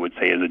Japan. But I would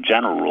say, as a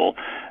general rule,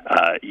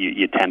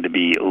 you tend to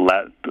be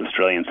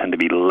Australians tend to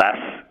be less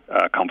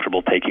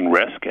comfortable taking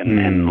risk,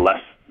 and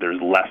there's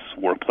less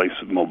workplace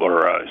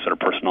or sort of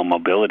personal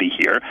mobility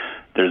here.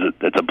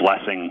 It's a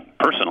blessing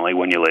personally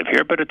when you live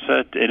here, but it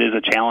is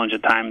a challenge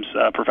at times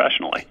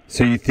professionally.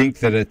 So you think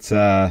that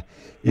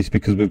it's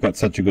because we've got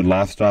such a good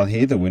lifestyle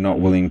here that we're not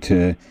willing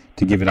to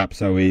give it up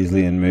so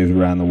easily and move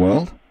around the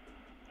world?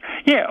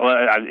 Yeah,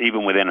 well,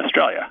 even within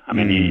Australia, I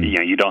mean,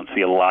 you don't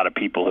see a lot of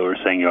people who are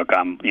saying, "Look,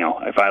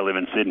 if I live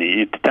in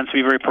Sydney," it tends to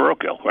be very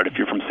parochial, right? If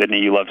you're from Sydney,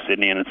 you love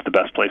Sydney, and it's the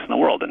best place in the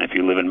world. And if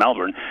you live in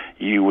Melbourne,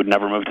 you would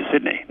never move to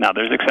Sydney. Now,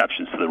 there's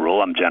exceptions to the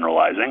rule. I'm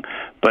generalizing,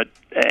 but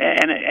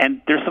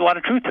and there's a lot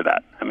of truth to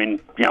that. I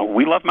mean,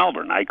 we love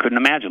Melbourne. I couldn't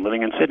imagine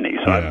living in Sydney,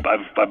 so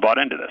I've bought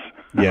into this.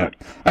 Yeah.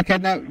 Okay.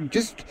 Now,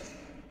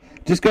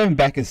 Just going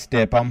back a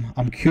step,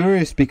 I'm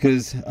curious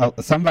because a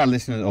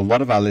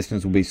lot of our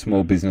listeners will be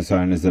small business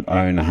owners that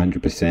own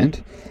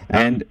 100%.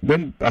 And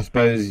when, I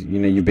suppose,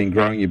 you've been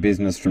growing your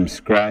business from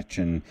scratch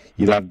and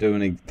you love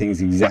doing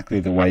things exactly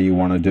the way you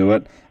want to do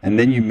it, and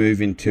then you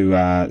move into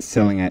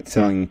selling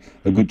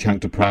a good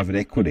chunk to private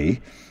equity,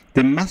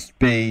 there must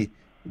be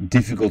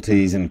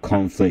difficulties and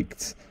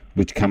conflicts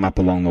which come up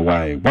along the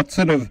way. What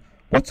sort of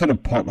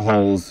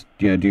potholes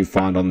do you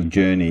find on the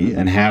journey,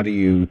 and how do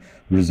you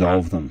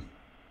resolve them?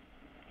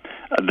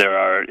 There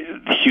are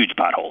huge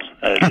potholes.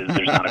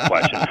 There's not a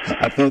question.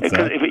 I thought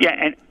so.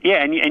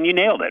 And you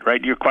nailed it,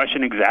 right? Your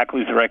question exactly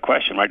is the right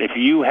question, right? If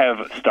you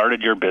have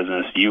started your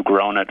business, you've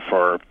grown it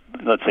for,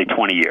 let's say,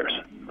 20 years,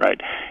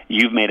 right?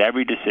 You've made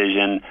every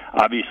decision.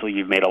 Obviously,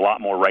 you've made a lot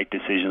more right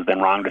decisions than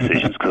wrong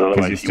decisions, because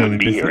otherwise you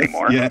wouldn't be here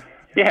anymore.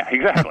 Yeah,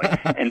 exactly.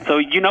 And so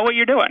you know what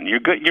you're doing. You're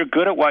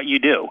good at what you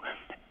do.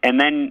 And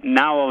then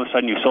now all of a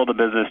sudden you've sold the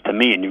business to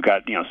me, and you've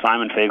got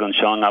Simon Fagelin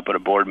showing up at a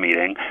board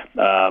meeting,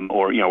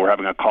 or we're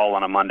having a call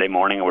on a Monday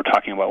morning and we're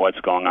talking about what's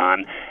going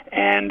on,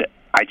 and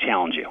I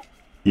challenge you.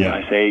 Yeah.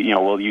 And I say,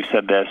 well, you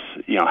said this.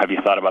 Have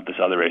you thought about this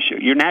other issue?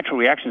 Your natural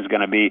reaction is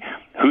going to be,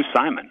 who's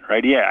Simon,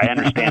 right? Yeah, I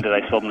understand that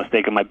I sold him the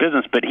stake of my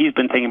business, but he's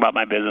been thinking about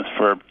my business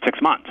for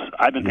 6 months.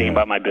 I've been thinking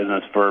about my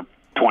business for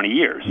 20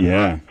 years.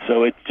 Yeah.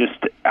 So it's just,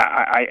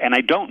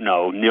 I don't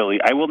know nearly.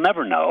 I will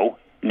never know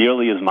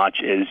nearly as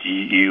much as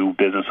you,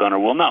 business owner,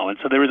 will know. And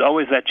so there is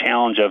always that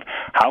challenge of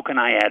how can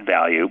I add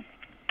value?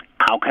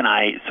 How can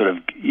I sort of,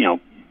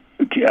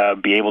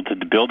 be able to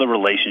build a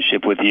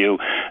relationship with you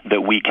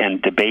that we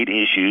can debate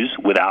issues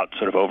without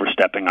sort of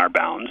overstepping our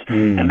bounds.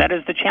 And that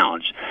is the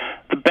challenge.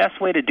 The best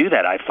way to do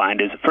that, I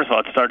find, is, first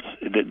of all,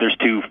 there's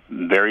two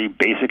very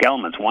basic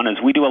elements. One is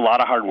we do a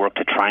lot of hard work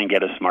to try and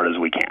get as smart as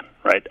we can,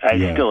 right?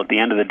 Still, at the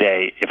end of the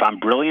day, if I'm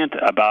brilliant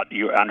about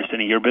your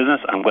understanding your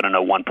business, I'm going to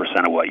know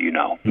 1% of what you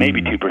know.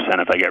 Maybe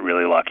 2% if I get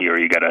really lucky or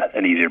you get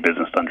an easier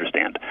business to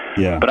understand.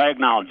 Yeah. But I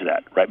acknowledge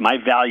that, right? My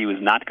value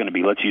is not going to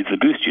be, let's use the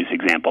Boost Juice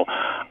example.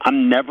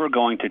 I'm never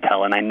going to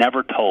tell, and I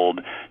never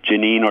told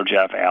Janine or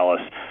Jeff,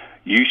 Alice,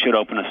 you should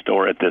open a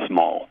store at this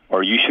mall,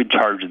 or you should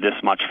charge this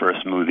much for a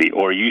smoothie,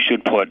 or you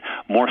should put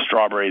more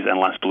strawberries and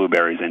less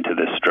blueberries into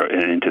this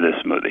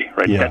smoothie,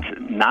 right? Yeah. That's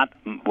not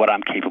what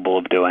I'm capable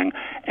of doing.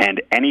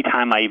 And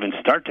anytime I even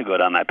start to go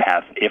down that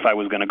path, if I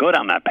was going to go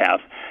down that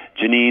path,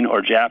 Janine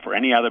or Jeff or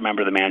any other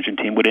member of the management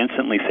team would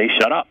instantly say,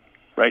 shut up,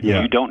 right?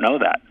 Yeah. You don't know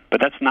that. But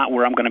that's not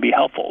where I'm going to be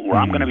helpful. Where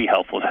I'm going to be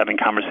helpful is having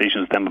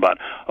conversations with them about,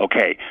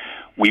 okay,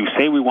 we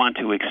say we want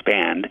to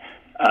expand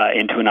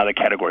into another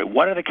category.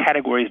 What are the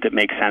categories that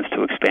make sense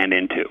to expand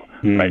into?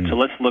 Right. So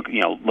let's look.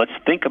 Let's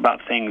think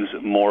about things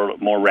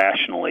more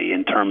rationally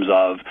in terms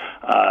of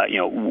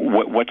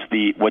what's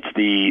the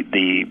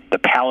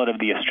palate of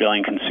the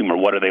Australian consumer?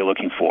 What are they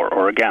looking for?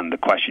 Or again, the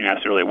question you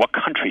asked earlier: what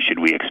country should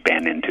we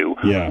expand into?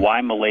 Yeah.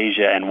 Why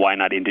Malaysia and why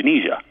not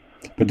Indonesia?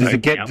 But does right?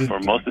 it get for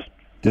most?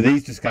 Do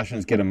these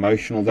discussions get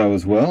emotional though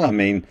as well? I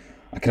mean,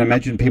 I can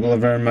imagine people are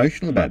very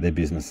emotional about their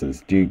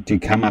businesses. Do you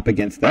come up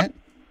against that?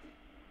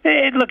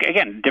 Look,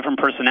 again, different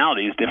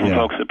personalities, different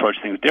folks approach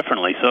things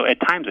differently. So at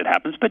times it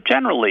happens. But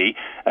generally,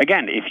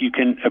 again, if you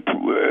can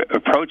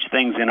approach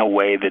things in a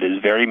way that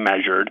is very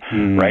measured,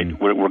 right,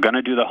 we're going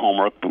to do the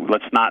homework. But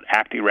let's not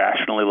act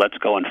irrationally. Let's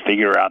go and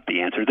figure out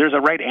the answer. There's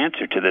a right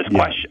answer to this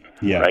question,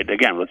 right?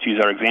 Again, let's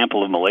use our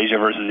example of Malaysia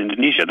versus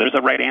Indonesia. There's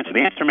a right answer.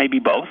 The answer may be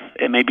both.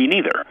 It may be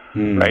neither,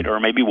 right, or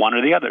maybe one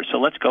or the other. So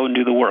let's go and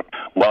do the work.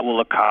 What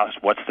will it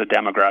cost? What's the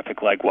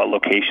demographic like? What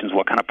locations?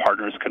 What kind of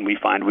partners can we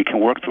find? We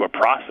can work through a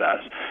process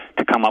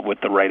to come up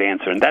with the right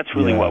answer. And that's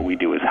really what we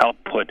do, is help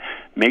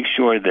make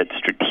sure that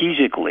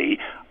strategically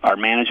our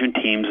management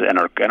teams and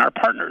our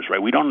partners, right?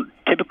 We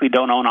typically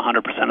don't own 100%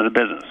 of the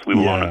business. We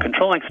will own a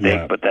controlling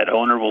stake, but that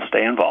owner will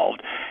stay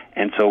involved.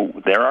 And so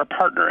they're our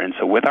partner. And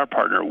so with our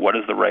partner, what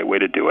is the right way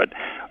to do it?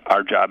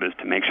 Our job is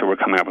to make sure we're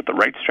coming up with the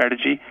right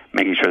strategy,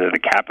 making sure that the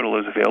capital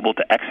is available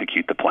to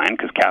execute the plan,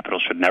 because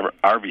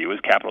our view is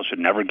capital should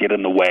never get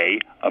in the way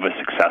of a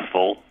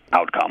successful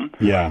outcome.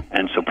 Yeah.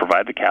 And so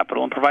provide the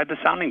capital and provide the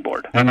sounding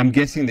board. And I'm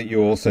guessing that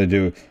you also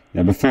do,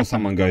 before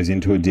someone goes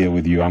into a deal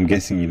with you, I'm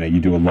guessing, you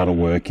do a lot of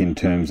work in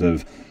terms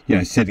of,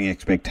 setting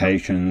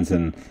expectations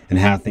and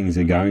how things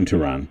are going to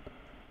run.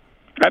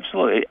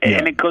 Absolutely,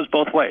 and it goes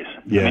both ways.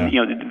 Yeah. I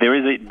mean, there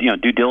is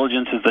due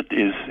diligence is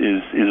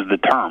the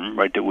term,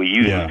 right, that we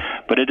use,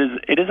 but it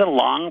is a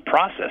long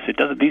process.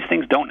 These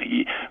things don't,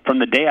 from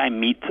the day I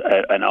meet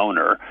an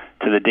owner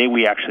to the day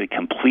we actually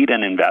complete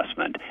an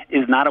investment,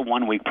 is not a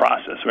 1 week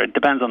process, right? It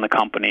depends on the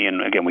company,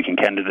 and again, we can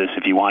get into this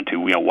if you want to.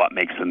 What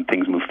makes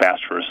things move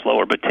faster or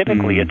slower, but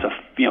typically it's a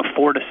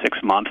 4 to 6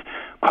 month,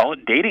 call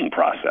it dating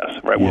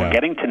process, right? We're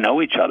getting to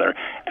know each other,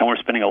 and we're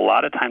spending a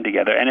lot of time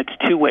together, and it's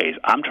two ways.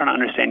 I'm trying to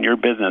understand your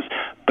business,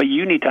 but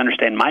you need to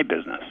understand my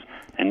business,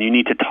 and you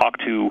need to talk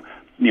to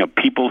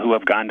people who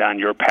have gone down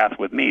your path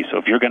with me. So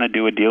if you're going to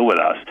do a deal with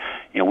us,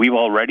 we've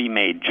already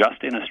made,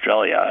 just in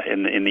Australia,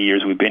 in the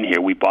years we've been here,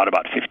 we bought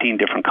about 15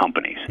 different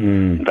companies,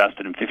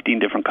 invested in 15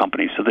 different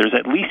companies. So there's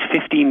at least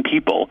 15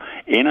 people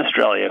in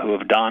Australia who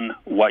have done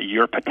what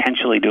you're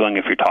potentially doing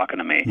if you're talking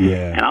to me.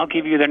 Yeah. And I'll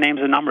give you their names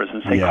and numbers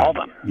and say, call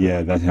them.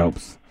 Yeah, that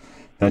helps.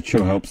 That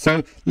sure helps.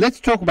 So let's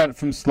talk about it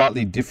from a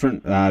slightly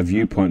different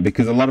viewpoint,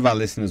 because a lot of our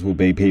listeners will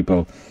be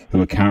people who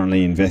are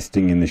currently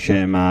investing in the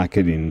share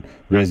market, in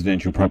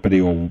residential property,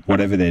 or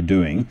whatever they're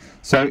doing.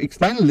 So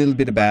explain a little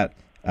bit about,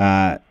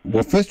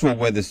 first of all,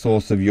 where the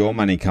source of your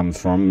money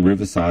comes from.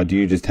 Riverside, do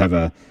you just have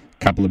a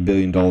couple of $1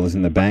 billion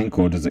in the bank,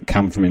 or does it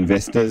come from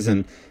investors?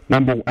 And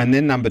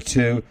number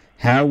two,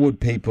 how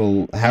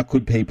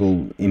could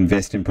people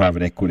invest in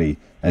private equity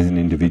as an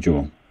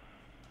individual?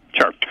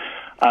 Sure.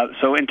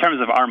 So in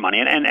terms of our money,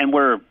 and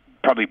we're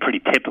probably pretty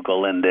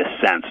typical in this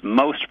sense,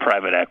 most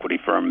private equity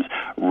firms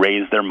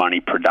raise their money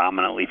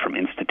predominantly from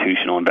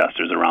institutional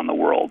investors around the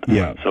world.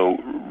 Yeah. So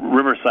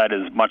Riverside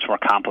is much more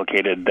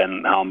complicated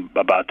than how I'm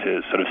about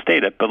to sort of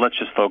state it, but let's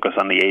just focus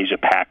on the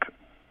Asia-Pac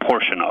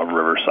portion of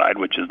Riverside,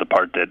 which is the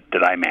part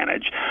that I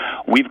manage,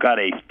 we've got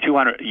a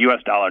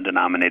 $200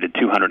 denominated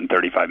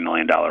 $235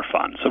 million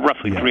fund, so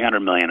roughly 300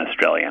 million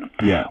Australian.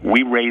 Yeah.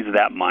 We raise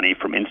that money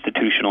from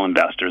institutional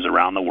investors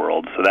around the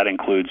world, so that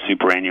includes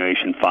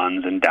superannuation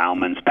funds,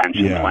 endowments,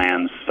 pension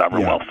plans,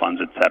 sovereign wealth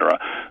funds, etc.,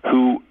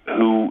 who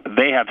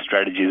they have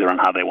strategies around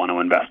how they want to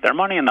invest their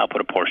money, and they'll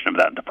put a portion of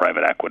that into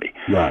private equity.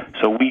 Right.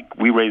 So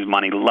we raise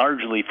money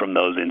largely from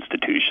those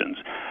institutions.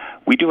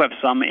 We do have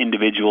some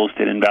individuals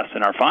that invest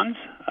in our funds.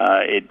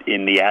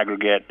 In the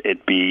aggregate,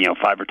 it'd be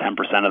 5 or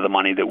 10% of the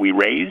money that we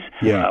raise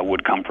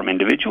would come from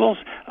individuals,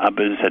 but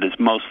as I said, it's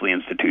mostly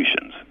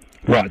institutions.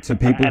 Right. So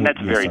people, and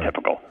that's very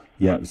typical.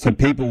 Yeah. So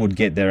people would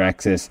get their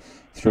access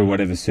through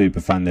whatever super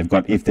fund they've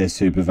got if their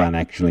super fund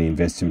actually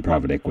invests in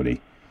private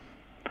equity.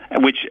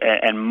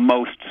 And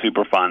most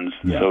super funds,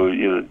 so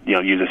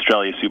use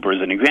Australia Super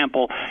as an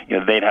example,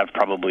 they'd have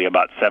probably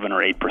about 7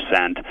 or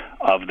 8%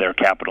 of their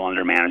capital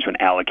under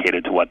management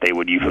allocated to what they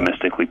would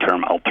euphemistically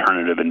term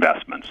alternative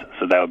investments.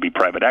 So that would be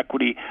private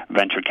equity,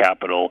 venture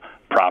capital,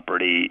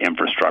 property,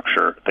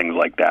 infrastructure, things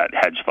like that,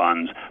 hedge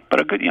funds.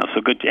 But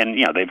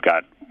and they've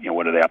got,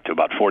 what are they up to?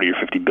 About 40 or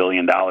 50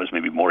 billion dollars,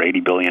 maybe more,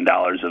 $80 billion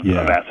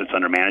of assets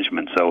under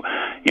management. So,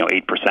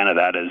 8% of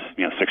that is,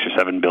 $6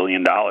 or $7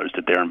 billion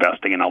that they're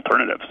investing in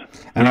alternatives.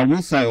 And I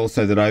will say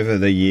also that over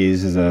the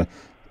years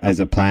as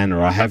a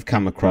planner, I have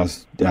come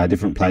across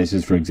different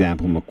places, for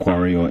example,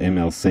 Macquarie or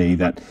MLC,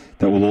 that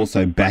will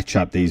also batch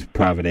up these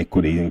private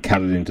equity and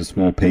cut it into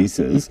small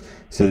pieces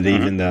so that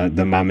even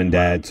the mum and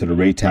dad sort of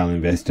retail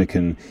investor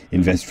can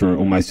invest for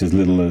almost as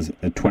little as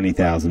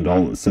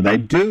 $20,000. So they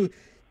do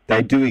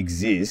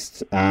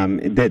exist.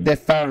 They're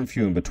far and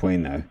few in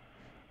between, though.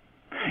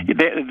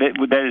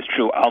 That is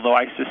true, although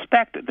I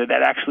suspect that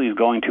actually is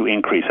going to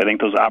increase. I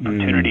think those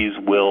opportunities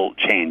will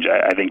change.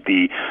 I think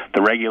the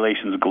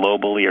regulations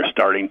globally are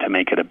starting to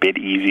make it a bit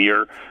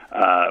easier.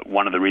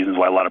 One of the reasons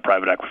why a lot of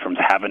private equity firms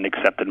haven't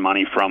accepted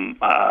money from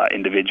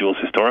individuals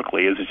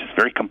historically is it's just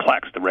very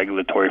complex. The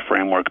regulatory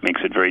framework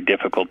makes it very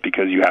difficult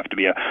because you have to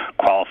be a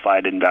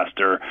qualified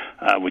investor,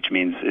 which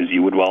means, as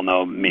you would well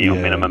know,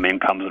 minimum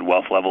incomes and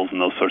wealth levels and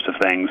those sorts of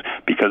things,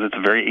 because it's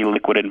a very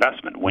illiquid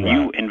investment. When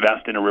you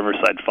invest in a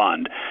Riverside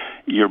fund,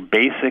 you're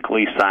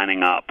basically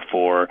signing up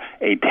for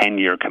a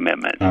 10-year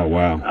commitment. Oh,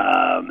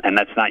 wow. And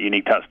that's not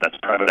unique to us. That's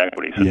private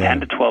equity. So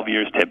 10 to 12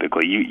 years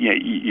typically.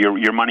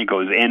 Your money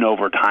goes in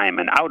over time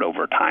and out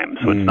over time.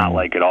 So it's not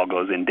like it all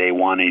goes in day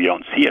one and you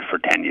don't see it for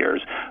 10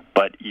 years.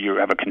 But you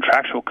have a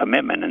contractual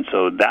commitment, and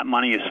so that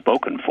money is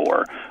spoken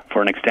for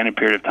an extended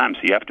period of time.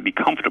 So you have to be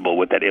comfortable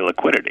with that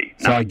illiquidity.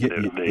 So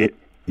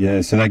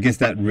so I guess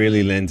that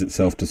really lends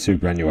itself to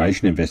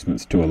superannuation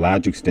investments to a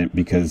large extent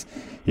because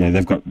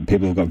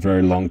people have got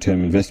very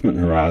long-term investment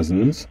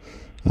horizons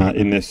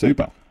in their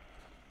super.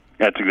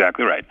 That's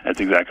exactly right.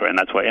 And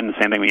that's why, and the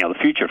same thing, the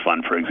Future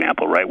Fund, for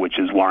example, right, which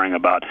is worrying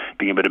about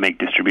being able to make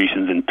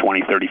distributions in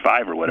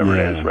 2035 or whatever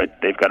it is, right?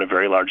 They've got a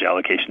very large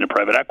allocation to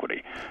private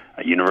equity.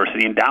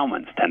 University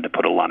endowments tend to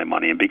put a lot of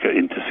money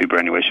into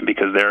superannuation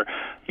because they're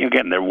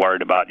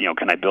worried about,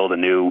 can I build a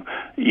new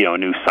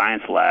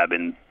science lab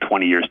in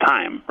 20 years'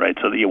 time, right?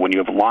 So when you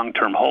have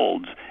long-term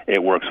holds,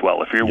 it works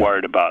well. If you're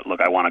worried about,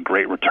 look, I want a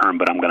great return,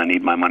 but I'm going to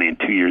need my money in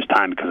 2 years'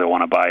 time because I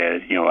want to buy a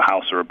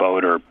house or a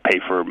boat or pay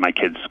for my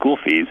kids' school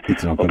fees,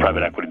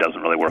 private equity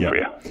doesn't really work for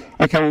you.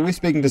 Okay, well, we're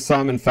speaking to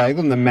Simon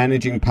Fagelin, the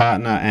managing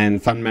partner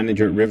and fund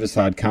manager at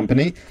Riverside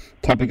Company.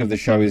 Topic of the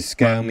show is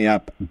Scale Me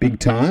Up Big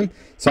Time.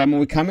 Simon,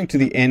 we're coming to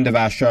the end of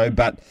our show,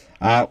 but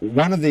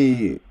one of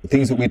the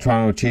things that we're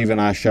trying to achieve in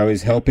our show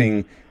is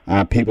helping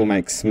people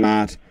make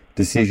smart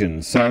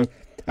decisions. So,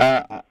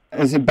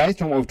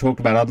 based on what we've talked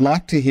about, I'd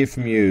like to hear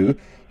from you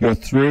your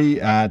 3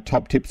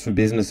 top tips for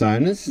business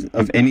owners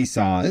of any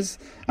size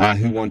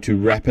who want to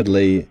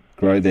rapidly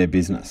grow their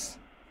business.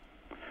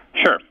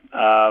 Sure.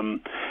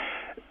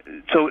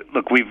 So,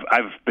 look,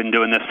 I've been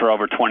doing this for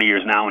over 20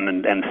 years now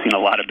and seen a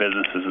lot of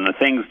businesses, and the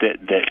things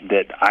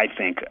that I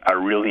think are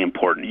really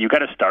important, you got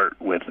to start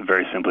with,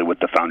 very simply, with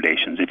the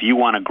foundations. If you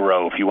want to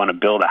grow, if you want to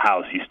build a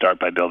house, you start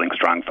by building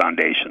strong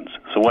foundations.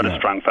 So what do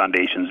strong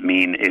foundations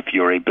mean if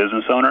you're a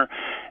business owner?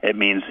 It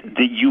means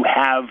that you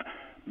have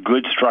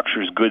good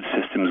structures, good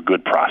systems,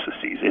 good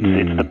processes.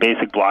 It's the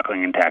basic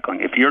blocking and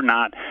tackling. If you're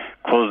not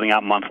closing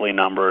out monthly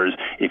numbers,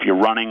 if you're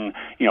running,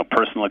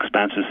 personal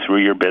expenses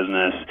through your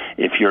business,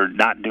 if you're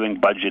not doing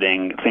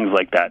budgeting, things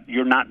like that,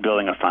 you're not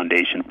building a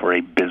foundation for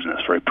a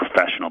business, for a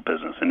professional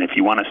business. And if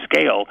you want to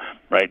scale,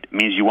 right, it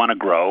means you want to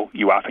grow.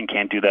 You often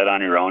can't do that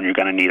on your own. You're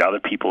going to need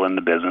other people in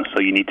the business, so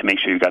you need to make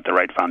sure you've got the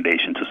right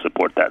foundation to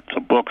support that. So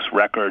books,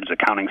 records,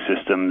 accounting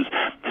systems,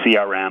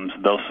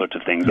 CRMs, those sorts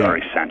of things are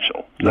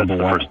essential. So that's the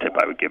first tip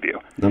I would give you.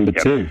 Number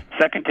 2.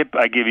 Second tip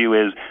I give you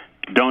is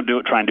don't do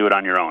it. Try and do it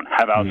on your own.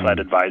 Have outside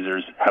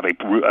advisors. Have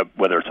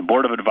whether it's a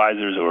board of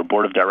advisors or a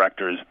board of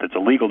directors. That's a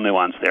legal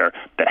nuance there.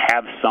 That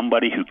have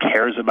somebody who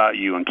cares about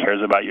you and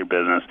cares about your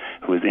business,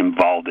 who is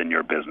involved in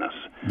your business.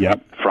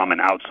 Yep. From an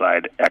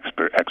outside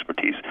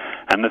expertise.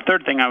 And the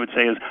third thing I would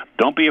say is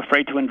don't be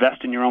afraid to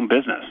invest in your own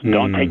business.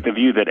 Don't take the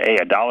view that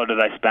a dollar that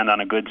I spend on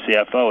a good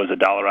CFO is a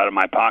dollar out of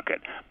my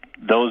pocket.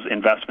 Those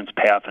investments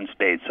pay off in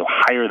spades. So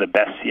hire the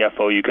best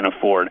CFO you can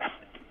afford.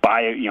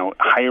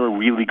 Hire a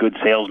really good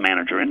sales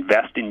manager.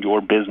 Invest in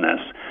your business.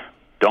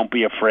 Don't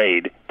be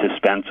afraid to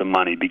spend some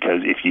money,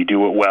 because if you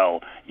do it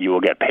well, you will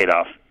get paid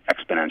off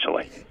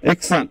exponentially.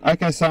 Excellent.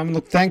 Okay, Simon,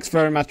 look, thanks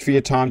very much for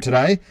your time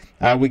today.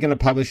 We're going to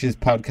publish this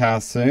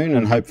podcast soon,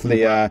 and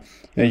hopefully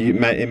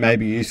it may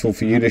be useful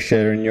for you to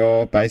share in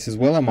your base as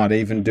well. I might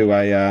even do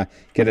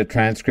get a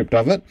transcript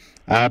of it.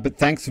 But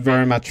thanks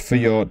very much for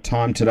your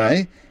time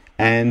today,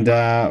 and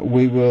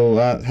we will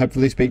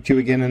hopefully speak to you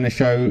again in the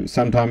show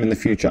sometime in the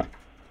future.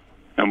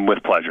 And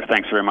with pleasure.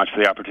 Thanks very much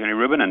for the opportunity,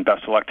 Ruben, and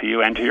best of luck to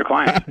you and to your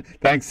clients.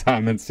 Thanks,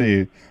 Simon. See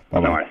you.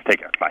 Bye-bye. No worries. Take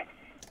care. Bye.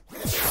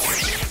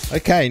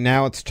 Okay,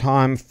 now it's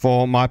time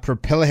for my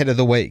Propeller Head of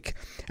the Week.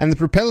 And the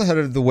Propeller Head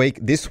of the Week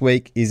this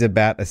week is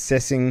about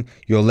assessing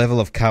your level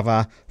of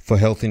cover for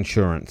health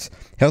insurance.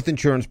 Health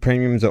insurance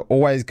premiums are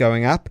always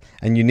going up,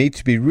 and you need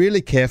to be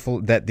really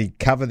careful that the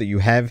cover that you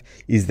have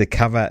is the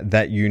cover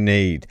that you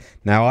need.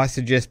 Now, I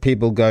suggest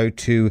people go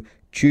to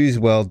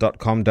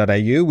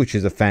choosewell.com.au, which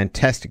is a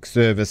fantastic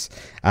service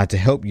to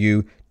help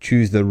you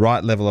choose the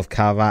right level of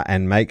cover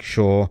and make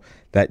sure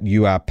that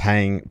you are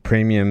paying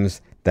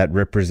premiums that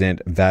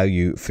represent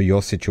value for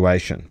your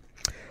situation.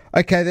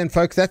 Okay then,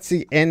 folks, that's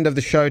the end of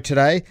the show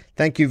today.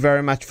 Thank you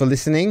very much for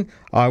listening.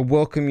 I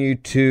welcome you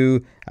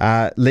to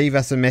leave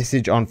us a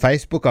message on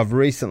Facebook. I've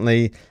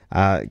recently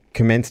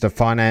commenced a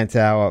Finance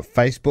Hour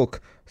Facebook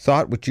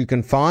site, which you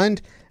can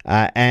find.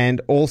 And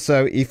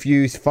also, if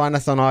you find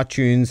us on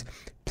iTunes,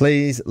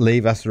 please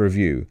leave us a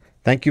review.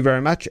 Thank you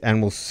very much,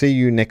 and we'll see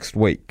you next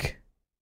week.